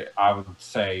 I would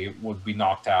say, would be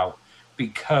knocked out.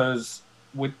 Because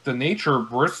with the nature of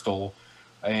Bristol,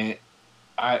 I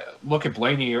look at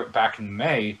Blaney back in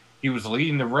May, he was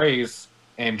leading the race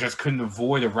and just couldn't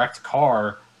avoid a wrecked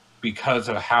car because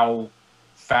of how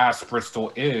fast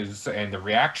Bristol is and the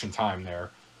reaction time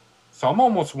there. So I'm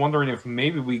almost wondering if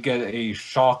maybe we get a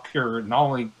shocker not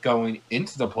only going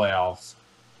into the playoffs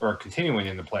or continuing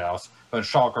in the playoffs, but a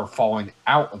shocker falling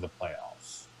out of the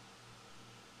playoffs.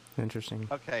 Interesting.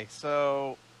 Okay,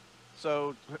 so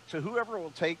to whoever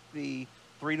will take the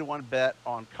 3-1 bet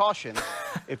on caution,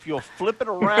 if you'll flip it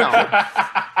around,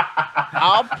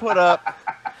 I'll put up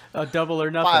a double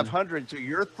or nothing. 500 to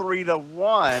your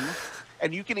 3-1,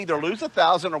 and you can either lose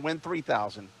 1,000 or win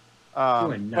 3,000.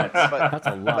 Nuts. That's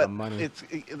a lot of money.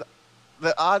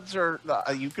 The odds are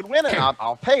you can win it.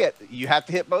 I'll pay it. You have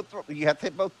to hit both. You have to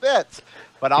hit both bets.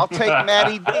 But I'll take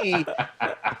Matty D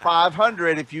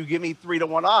 500 if you give me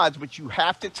 3-1 odds. But you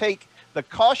have to take the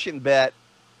caution bet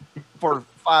for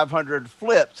 500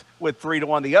 flipped with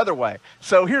 3-1 the other way.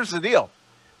 So here's the deal.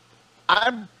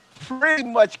 I'm pretty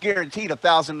much guaranteed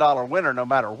 $1,000 winner no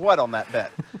matter what on that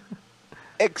bet.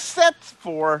 Except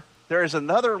for there is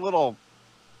another little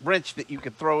wrench that you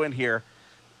could throw in here.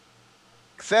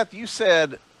 Seth, you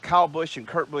said Kyle Busch and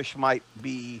Kurt Busch might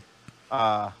be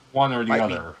one or the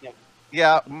other.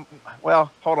 Yeah.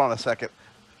 Well, hold on a second.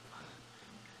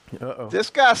 Uh-oh.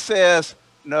 This guy says,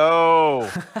 no,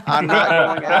 I'm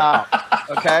not going out.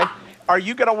 Okay. Are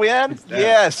you going to win?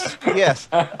 Yes. Yes.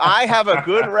 I have a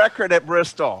good record at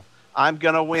Bristol. I'm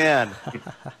going to win.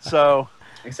 So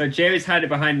Jerry's hiding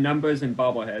behind numbers and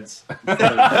bobbleheads.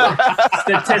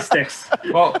 Statistics.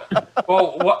 Well,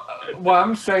 what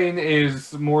I'm saying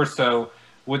is more so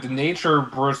with the nature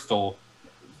of Bristol,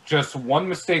 just one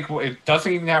mistake. It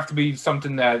doesn't even have to be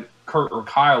something that Kurt or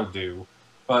Kyle do,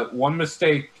 but one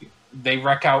mistake, they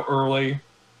wreck out early,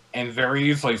 and very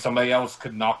easily somebody else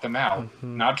could knock them out.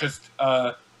 Mm-hmm.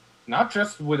 Not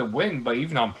just with a win, but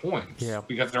even on points. Yeah.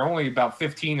 Because they're only about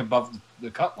 15 above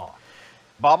the cut line.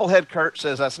 Bobblehead Kurt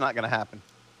says that's not going to happen.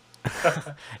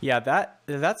 Yeah,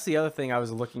 that's the other thing I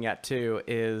was looking at too.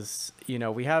 Is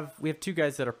we have two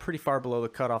guys that are pretty far below the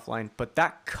cutoff line, but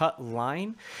that cut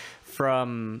line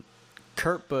from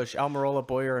Kurt Busch, Almirola,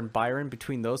 Boyer, and Byron,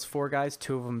 between those four guys,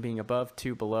 2 of them being above,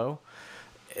 2 below,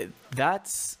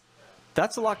 that's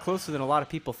a lot closer than a lot of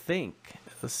people think.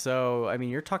 So I mean,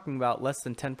 you're talking about less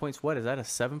than 10 points. What is that? A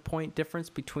 7-point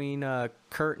difference between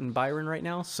Kurt and Byron right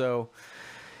now? So.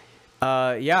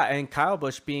 Yeah, and Kyle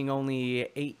Busch being only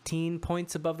 18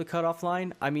 points above the cutoff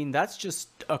line. I mean, that's just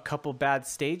a couple bad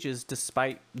stages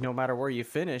despite no matter where you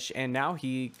finish. And now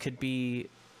he could be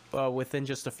within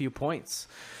just a few points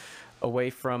away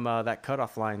from that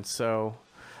cutoff line. So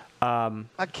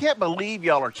I can't believe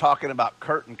y'all are talking about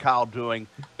Kurt and Kyle doing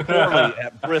poorly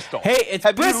at Bristol. Hey, it's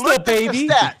Have Bristol, you looked baby.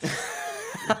 At the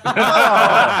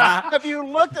stats? Have you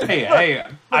looked at Hey,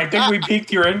 I think we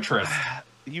piqued your interest.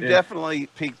 You definitely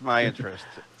piqued my interest.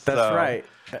 That's right.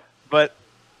 But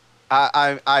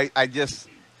I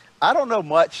don't know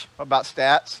much about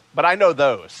stats, but I know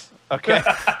those. Okay.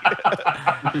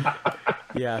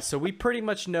 Yeah, so we pretty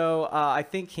much know. I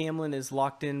think Hamlin is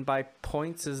locked in by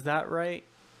points. Is that right?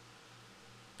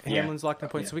 Hamlin's locked in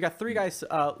points. So we got 3 guys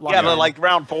locked in. Like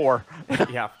round 4.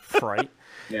 Yeah, right.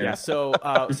 Yeah. So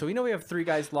we know we have 3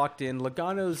 guys locked in.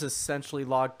 Logano's essentially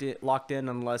locked in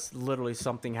unless literally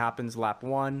something happens lap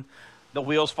 1. The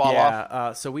wheels fall off.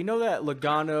 Yeah. So we know that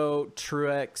Logano,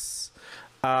 Truex.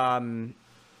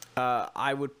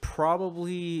 I would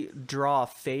probably draw a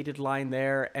faded line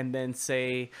there and then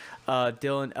say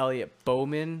Dillon, Elliott,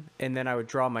 Bowman, and then I would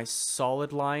draw my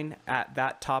solid line at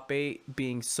that top 8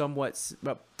 being somewhat,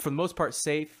 for the most part,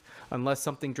 safe unless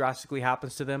something drastically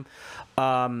happens to them.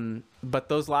 But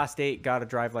those last 8 got to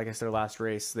drive, like I said, last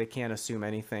race. They can't assume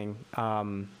anything.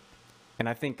 And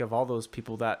I think of all those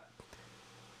people that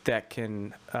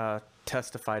can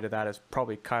testify to that is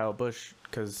probably Kyle Busch,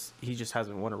 because he just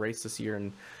hasn't won a race this year,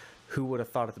 and who would have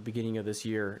thought at the beginning of this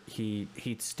year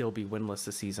he'd still be winless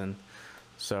this season.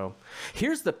 So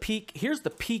here's the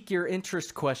peak your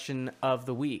interest question of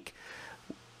the week.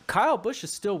 Kyle Busch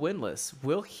is still winless.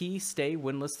 Will he stay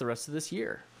winless the rest of this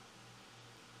year?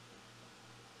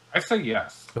 I say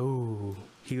yes. Oh,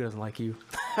 he doesn't like you.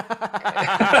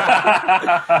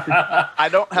 I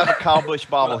don't have a Kyle Busch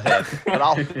bobblehead, but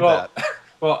I'll do that.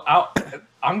 Well,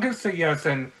 I'm going to say yes,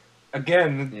 and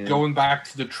again, going back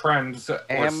to the trends.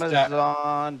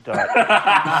 Amazon.com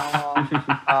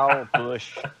Kyle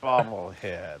Busch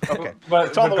bobblehead. Okay,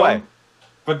 it's on the way.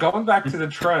 But going back to the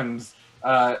trends,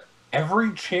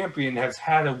 every champion has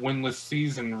had a winless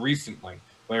season recently,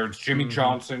 whether it's Jimmy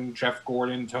Johnson, Jeff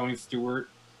Gordon, Tony Stewart.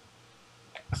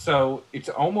 So it's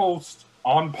almost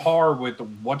on par with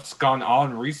what's gone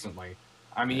on recently.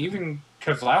 I mean, even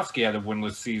Keselowski had a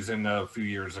winless season a few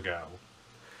years ago.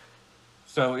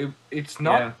 So it's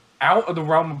not out of the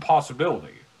realm of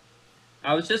possibility.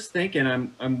 I was just thinking,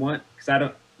 I'm one, because I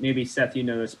don't, maybe Seth, you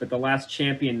know this, but the last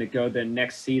champion to go the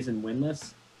next season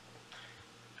winless.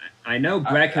 I know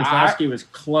Brad Keselowski was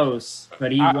close,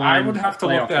 but he won. I would have to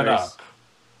look that up.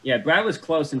 Yeah, Brad was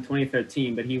close in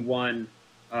 2013, but he won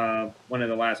one of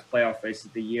the last playoff races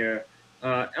of the year.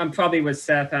 I'm probably with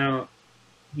Seth.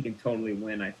 He can totally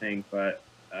win, I think, but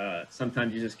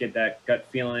sometimes you just get that gut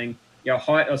feeling. Your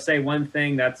heart will say one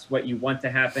thing, that's what you want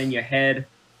to happen. Your head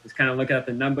is kind of looking at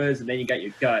the numbers, and then you got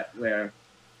your gut where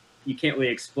you can't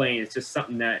really explain. It's just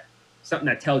something that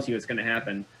tells you it's going to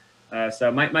happen.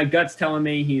 So my gut's telling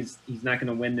me he's not going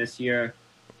to win this year.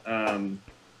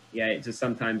 It's just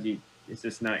sometimes it's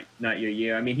just not your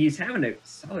year. I mean, he's having a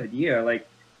solid year. Like,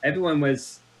 everyone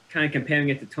was kind of comparing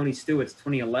it to Tony Stewart's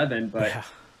 2011, but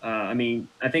I mean,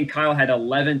 I think Kyle had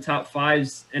 11 top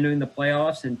 5s entering the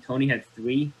playoffs, and Tony had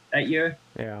 3 that year.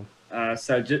 Yeah.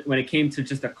 So when it came to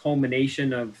just a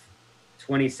culmination of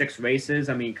 26 races,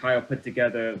 I mean, Kyle put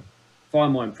together far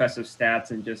more impressive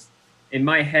stats, and just in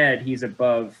my head, he's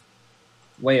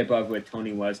way above where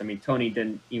Tony was. I mean, Tony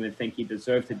didn't even think he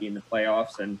deserved to be in the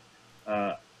playoffs, and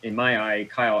in my eye,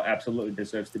 Kyle absolutely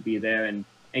deserves to be there and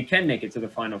can make it to the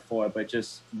Final Four. But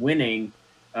just winning,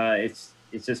 it's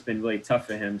just been really tough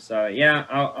for him. So yeah,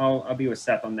 I'll be with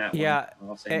Seth on that one. Yeah,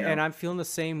 I'll say no. And I'm feeling the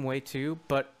same way too.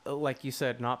 But like you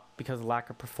said, not because of lack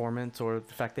of performance or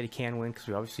the fact that he can win, because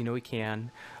we obviously know he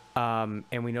can.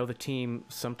 And we know the team,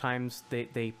 sometimes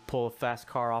they pull a fast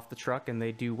car off the truck and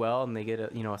they do well and they get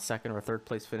a second or a third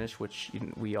place finish, which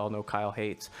we all know Kyle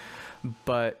hates.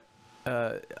 But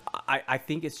I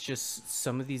think it's just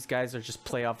some of these guys are just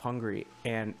playoff hungry,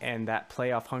 and that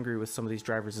playoff hungry with some of these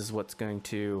drivers is what's going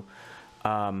to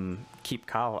keep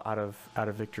Kyle out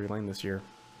of victory lane this year.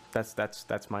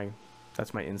 That's my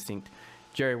instinct.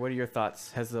 Jerry, what are your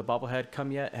thoughts? Has the bobblehead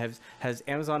come yet? Has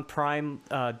Amazon Prime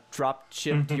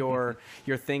shipped your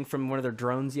thing from one of their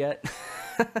drones yet?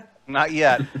 Not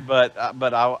yet, but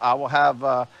I will have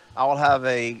a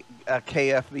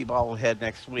KFB bobblehead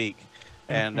next week,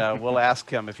 and we'll ask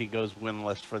him if he goes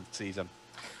winless for the season.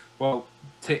 Well,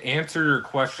 to answer your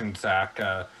question, Zach,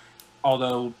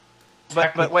 although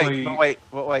but wait,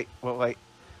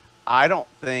 I don't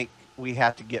think we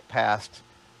have to get past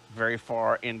very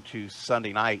far into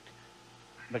Sunday night,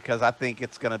 because I think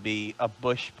it's going to be a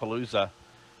Busch Palooza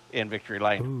in Victory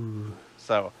Lane. Ooh.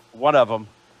 So one of them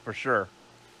for sure.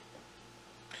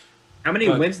 How many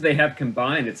wins do they have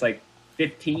combined? It's like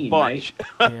 15, a bunch.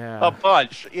 right? Yeah. A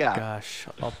bunch, yeah. Gosh,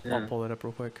 I'll pull it up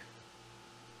real quick.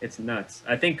 It's nuts.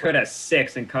 I think Kurt has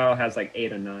 6 and Kyle has like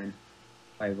 8 or 9.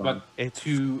 But it's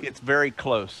very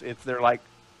close. They're like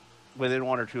within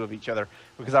 1 or 2 of each other,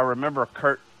 because I remember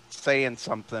Kurt saying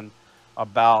something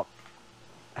about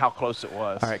how close it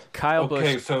was. All right, Kyle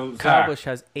Okay, Busch. so Kyle Zach. Busch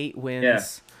has 8 wins. Yeah.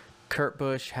 Kurt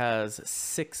Busch has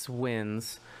 6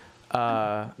 wins.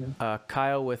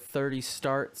 Kyle with 30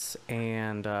 starts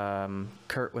and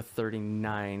Kurt with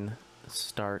 39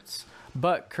 starts.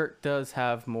 But Kurt does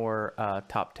have more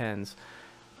top 10s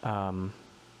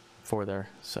for there.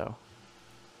 So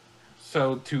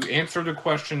to answer the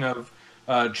question of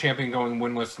champion going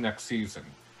winless next season,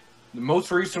 the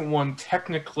most recent one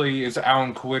technically is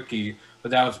Alan Kulwicki,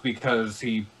 but that was because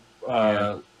he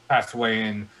passed away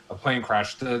in a plane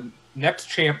crash. The next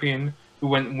champion who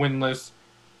went winless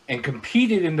and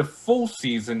competed in the full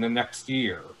season the next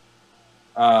year,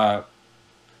 Dale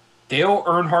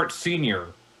Earnhardt Sr.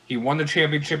 He won the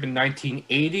championship in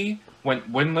 1980,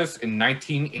 went winless in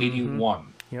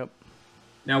 1981. yep.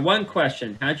 Now, one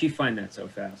question: how'd you find that so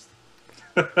fast?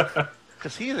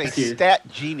 Because he's a stat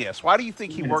genius. Why do you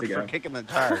think he Minutes worked for ago. Kicking the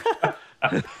Tires?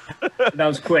 That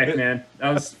was quick, man.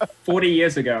 That was 40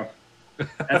 years ago.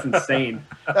 That's insane.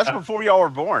 That's before y'all were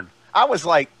born. I was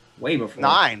like Way before.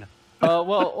 9.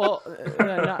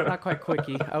 Not quite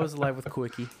Quickie. I was alive with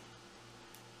Quickie.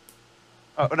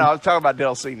 Oh, no, I was talking about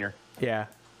Dale Sr. Yeah.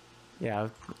 Yeah.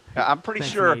 I'm pretty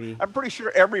sure. 1980. I'm pretty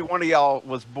sure every one of y'all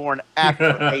was born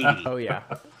after 80. Oh, yeah.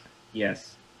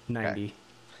 Yes. 90.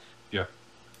 Yeah,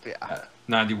 Yeah,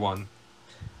 91.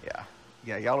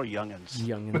 yeah. Y'all are youngins.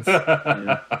 Youngins.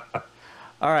 Yeah.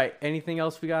 All right. Anything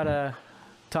else we got to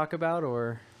talk about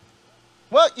or?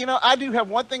 Well, I do have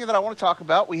one thing that I want to talk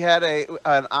about. We had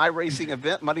an iRacing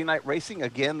event, Monday Night Racing,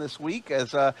 again this week.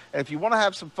 If you want to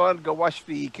have some fun, go watch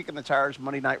the Kicking the Tires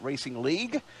Monday Night Racing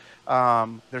League.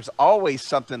 There's always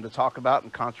something to talk about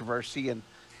and controversy and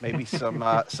maybe some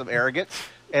arrogance,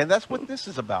 and that's what this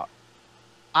is about.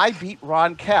 I beat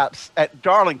Ron Capps at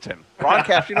Darlington. Ron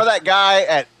Capps, that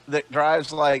guy that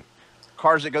drives like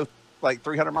cars that go like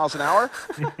 300 miles an hour?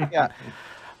 Yeah.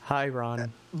 Hi,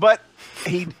 Ron. But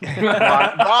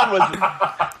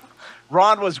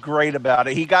Ron was great about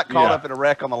it. He got caught up in a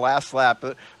wreck on the last lap.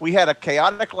 But we had a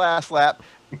chaotic last lap.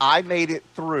 I made it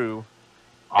through.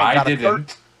 I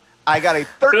didn't. I got a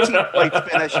 13th place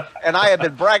finish, and I have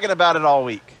been bragging about it all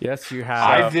week. Yes, you have.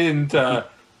 I didn't.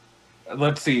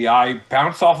 Let's see. I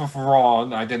bounced off of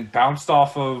Ron. I then bounced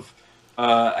off of,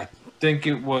 I think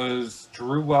it was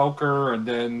Drew Welker, and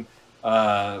then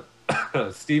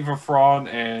Steve Efron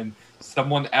and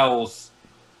someone else.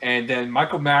 And then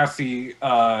Michael Massey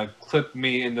clipped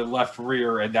me in the left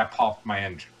rear, and that popped my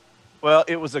engine. Well,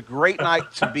 it was a great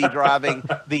night to be driving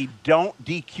the Don't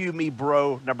DQ Me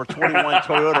Bro number 21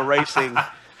 Toyota Racing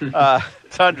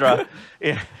Tundra.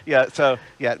 So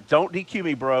Don't DQ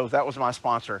Me Bro. That was my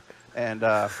sponsor. And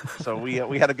so we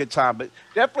had a good time. But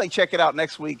definitely check it out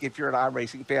next week if you're an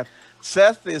iRacing fan.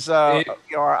 Seth is our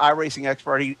iRacing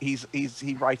expert.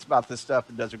 He writes about this stuff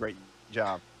and does a great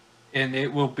job. And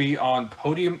it will be on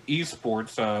Podium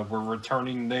Esports. We're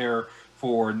returning there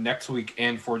for next week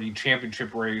and for the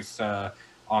championship race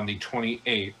on the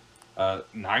 28th,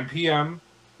 9 p.m.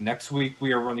 Next week,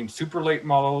 we are running super late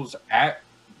models at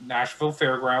Nashville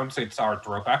Fairgrounds. It's our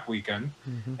throwback weekend.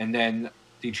 Mm-hmm. And then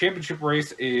the championship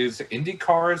race is Indy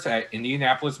Cars at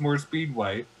Indianapolis Motor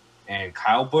Speedway. And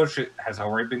Kyle Busch has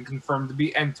already been confirmed to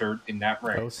be entered in that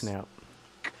race. Oh, snap.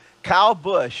 Kyle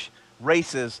Busch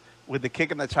races with the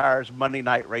Kicking the Tires Monday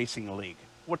Night Racing League.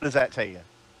 What does that tell you?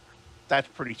 That's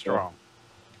pretty strong.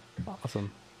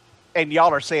 Awesome. And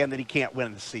y'all are saying that he can't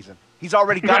win this season. He's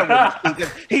already got to win this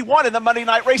season. He won in the Monday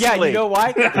Night Racing Yeah, League. you know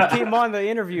why? He came on the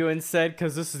interview and said,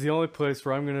 because this is the only place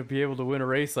where I'm going to be able to win a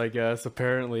race, I guess,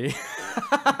 apparently.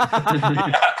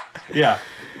 Yeah.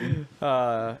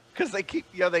 Because they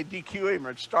keep, they DQ him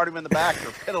or start him in the back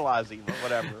or penalize him or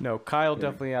whatever. No, Kyle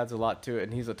definitely adds a lot to it,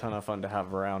 and he's a ton of fun to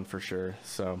have around for sure.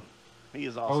 So He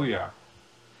is awesome. Oh, yeah.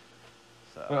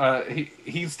 So.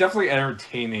 He's definitely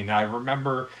entertaining. I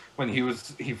remember when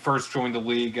he first joined the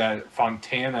league at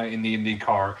Fontana in the Indy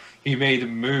car. He made a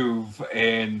move,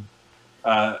 and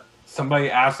somebody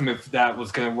asked him if that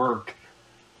was going to work,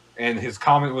 and his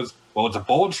comment was, "Well, it's a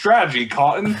bold strategy,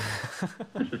 Cotton."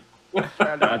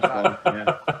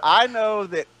 I know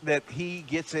that he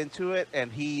gets into it,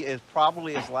 and he is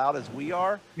probably as loud as we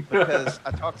are, because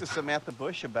I talked to Samantha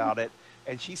Bush about it,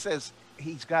 and she says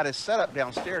he's got his setup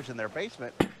downstairs in their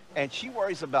basement, and she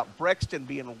worries about Brexton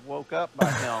being woke up by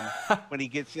him when he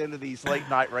gets into these late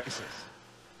night races.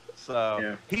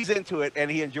 So he's into it, and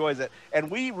he enjoys it.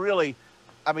 And we really,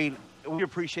 we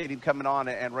appreciate him coming on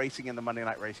and racing in the Monday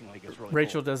Night Racing League. It's really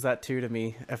Rachel cool. does that too to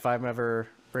me. If I'm ever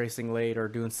racing late or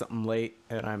doing something late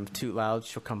and I'm too loud,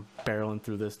 she'll come barreling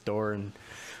through this door and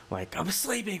like, "I'm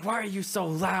sleeping. Why are you so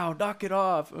loud? Knock it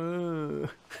off."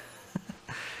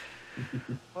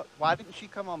 Why didn't she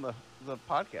come on the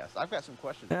podcast? I've got some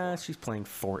questions. for her. She's playing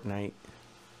Fortnite.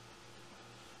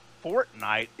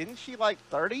 Fortnite? Isn't she like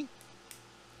 30?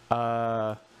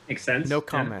 Makes sense. No Yeah.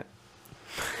 comment.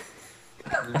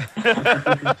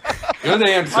 Good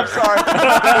answer. I'm sorry.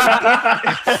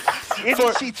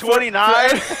 Isn't she 29?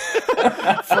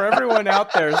 For everyone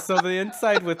out there, so the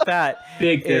inside with that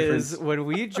Big is difference. when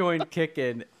we joined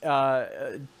Kickin',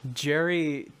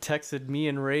 Jerry texted me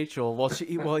and Rachel. Well,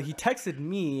 he texted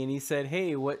me and he said,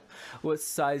 "Hey, what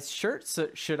size shirt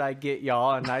should I get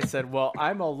y'all?" And I said, "Well,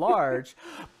 I'm a large,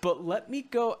 but let me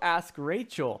go ask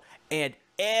Rachel." And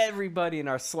everybody in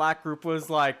our Slack group was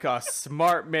like, "A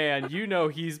smart man, you know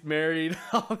he's married,"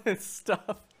 all this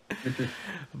stuff.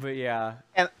 But yeah.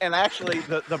 And actually,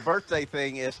 the birthday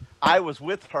thing is, I was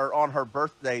with her on her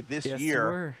birthday this Yes, you year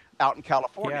were. out in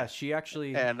California. Yeah, she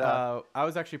actually, And, I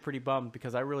was actually pretty bummed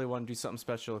because I really wanted to do something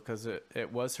special because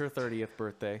it was her 30th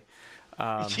birthday.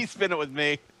 She spent it with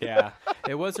me. Yeah,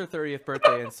 it was her 30th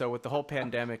birthday, and so with the whole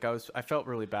pandemic, I felt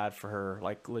really bad for her,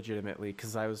 like legitimately,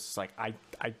 because I was like, I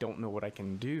don't know what I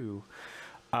can do,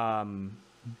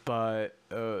 but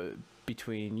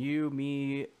between you,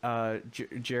 me,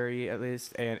 Jerry at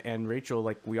least, and Rachel,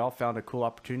 like we all found a cool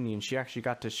opportunity, and she actually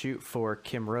got to shoot for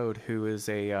Kim Rode, who is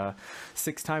a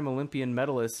 6-time Olympian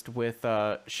medalist with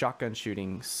shotgun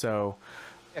shooting. So.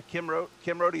 Yeah, Kim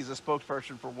Rohde's a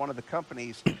spokesperson for one of the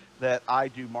companies that I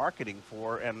do marketing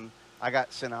for, and I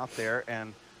got sent out there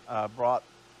and brought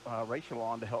Rachel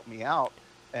on to help me out.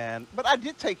 But I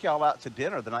did take y'all out to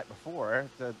dinner the night before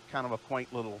at kind of a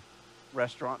quaint little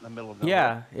restaurant in the middle of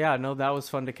nowhere. Yeah, no, that was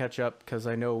fun to catch up because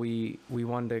I know we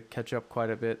wanted to catch up quite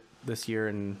a bit this year,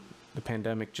 and the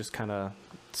pandemic just kind of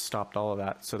stopped all of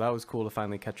that. So that was cool to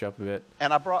finally catch up a bit.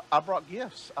 And I brought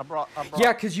gifts. I brought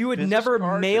Yeah, because you would business never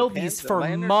cards mail and these pens and for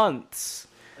lanyards. months.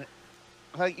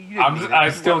 Like, you didn't need it. I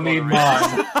You still weren't need going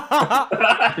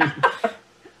mine.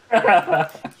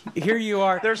 Here you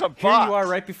are. There's a Here you box. are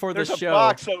right before There's the a show.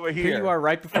 box over Here here. you are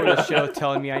right before the show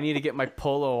telling me I need to get my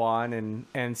polo on.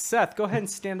 And Seth, go ahead and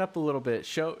stand up a little bit.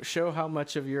 Show how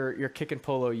much of your kicking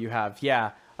polo you have.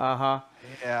 Yeah. Uh-huh.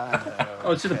 Yeah, I know.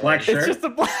 Oh, it's just a black shirt. It's just a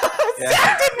black.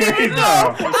 Yeah.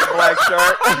 No, It's a black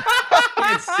shirt. I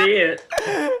didn't see it.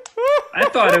 I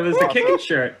thought it was the kicking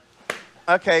shirt.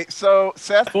 Okay, so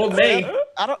Seth, Fooled me.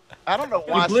 I don't know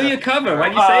why. You blew Seth, your cover.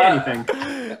 Why'd you say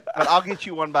anything? but I'll get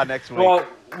you one by next week. Well,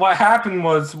 what happened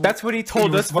was That's what he told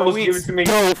you were us for supposed to give weeks. it to me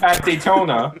at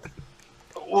Daytona.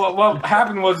 Well, what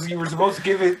happened was you were supposed to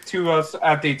give it to us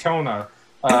at Daytona,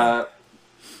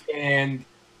 and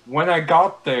when I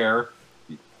got there,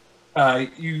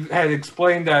 you had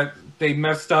explained that they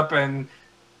messed up and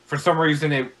for some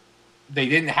reason they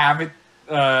didn't have it,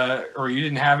 or you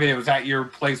didn't have it. It was at your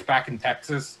place back in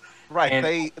Texas. Right,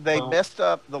 And, they messed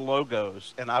up the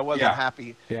logos, and I wasn't Yeah.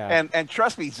 happy. Yeah. And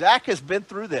trust me, Zach has been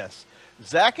through this.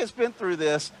 Zach has been through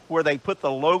this where they put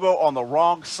the logo on the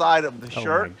wrong side of the Oh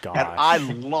shirt, my and gosh. I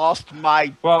lost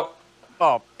my. Well,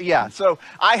 Oh yeah, so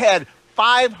I had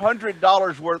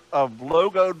 $500 worth of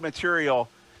logoed material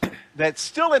that's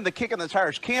still in the Kick in the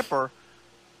Tires camper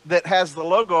that has the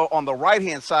logo on the right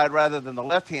hand side rather than the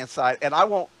left hand side, and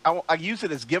I use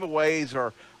it as giveaways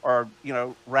or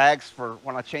rags for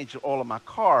when I change the oil in my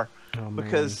car, Oh, man.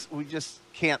 because we just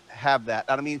can't have that.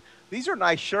 And I mean, these are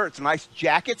nice shirts, nice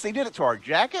jackets. They did it to our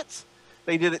jackets.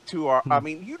 They did it to our. I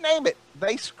mean, you name it.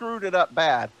 They screwed it up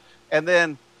bad. And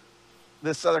then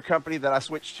this other company that I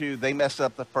switched to, they messed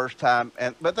up the first time,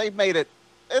 but they made it.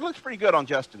 It looks pretty good on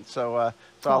Justin. So I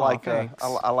Aw, like thanks.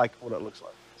 I like what it looks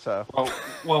like. So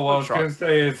what I was going to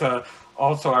say is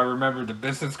also I remember the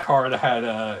business card had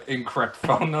an incorrect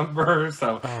phone number,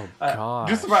 so Oh,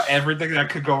 just gosh. about everything that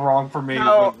could go wrong for me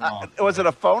no, went wrong. was it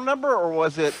a phone number or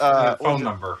was it phone was it-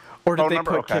 number? Or did phone they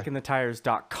number? put Okay.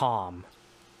 kickinthetires.com?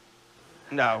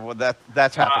 No, well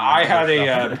that's happened. I had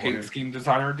Stuff. a paint scheme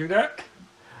designer do that.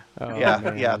 Oh, Yeah,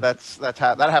 man. yeah, that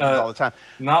happens all the time.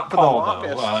 Not For the Paul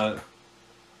longest- though.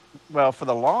 Well, for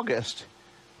the longest,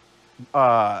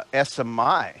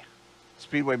 SMI,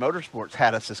 Speedway Motorsports,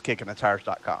 had us as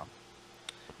kickingthetires.com.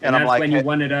 And I'm that's like, when you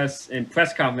wanted us in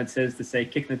press conferences to say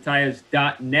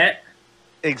kickingthetires.net.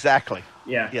 exactly.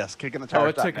 Yeah. Yes, Oh, it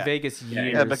kickingthetires.net. took Vegas Yeah,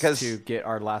 years yeah, because- to get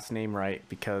our last name right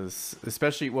because,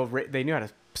 especially, they knew how to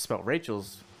spell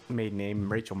Rachel's maiden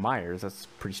name, Rachel Myers. That's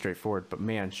pretty straightforward. But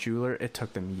man, Schuler, it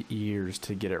took them years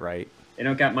to get it right. They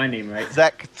don't got my name right.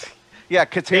 Zach, yeah,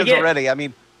 Catanza get- already. I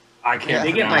mean, I can't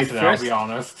They get my pronounce it, I'll first- be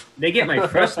honest. They get my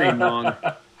first name wrong.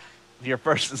 your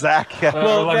first Zach. Yeah.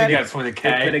 Well, let that- me guess with a They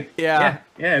K. could've- Yeah.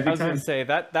 Yeah, I every was time. going to say,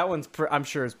 that one's, I'm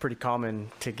sure, is pretty common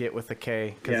to get with a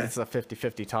K because Yeah. it's a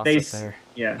 50-50 toss They up s- there.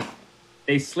 Yeah.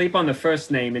 they sleep on the first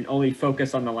name and only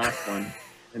focus on the last one,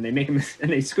 and they make them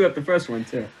and they screw up the first one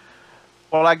too.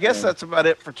 Well, I guess that's about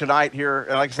it for tonight here.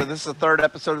 And like I said, this is the third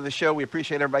episode of the show. We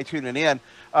appreciate everybody tuning in.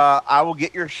 I will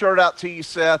get your shirt out to you,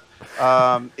 Seth.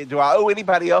 Do I owe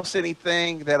anybody else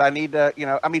anything that I need to,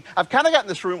 I mean, I've kind of gotten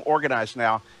this room organized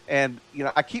now. And,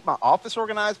 I keep my office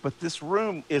organized, but this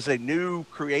room is a new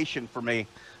creation for me.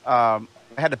 I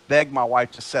had to beg my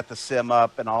wife to set the sim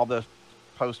up and all the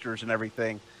posters and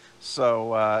everything.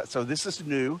 So this is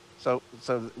new. So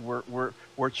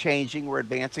we're changing, we're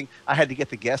advancing. I had to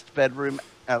get the guest bedroom,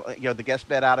 the guest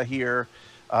bed out of here.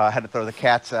 I had to throw the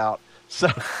cats out. So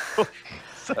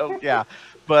yeah.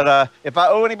 But if I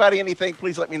owe anybody anything,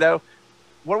 please let me know.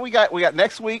 What do we got? We got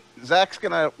next week. Zach's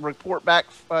gonna report back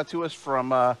to us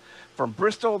from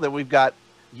Bristol. Then we've got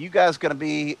you guys gonna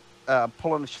be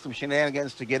pulling some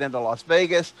shenanigans to get into Las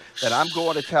Vegas. Then I'm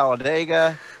going to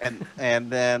Talladega, and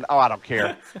then I don't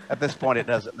care. At this point, it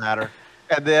doesn't matter.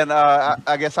 And then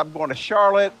I guess I'm going to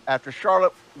Charlotte. After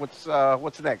Charlotte,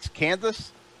 what's next?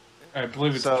 Kansas? I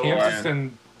believe it's Kansas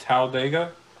and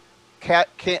Talladega.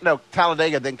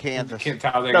 Talladega, then Kansas.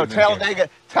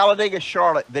 Talladega,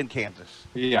 Charlotte, then Kansas.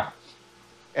 Yeah.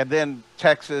 And then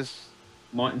Texas.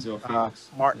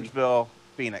 Martinsville,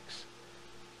 Phoenix.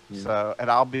 Yeah. So, and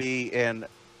I'll be in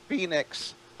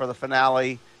Phoenix for the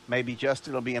finale. Maybe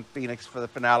Justin will be in Phoenix for the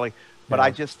finale. But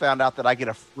I just found out that I get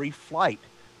a free flight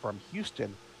from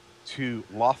Houston to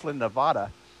Laughlin,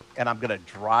 Nevada, and I'm going to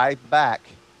drive back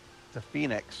to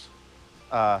Phoenix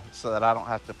so that I don't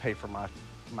have to pay for my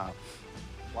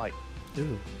flight.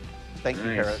 Ooh. Thank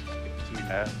you, Nice. Harris. You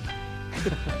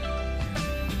know.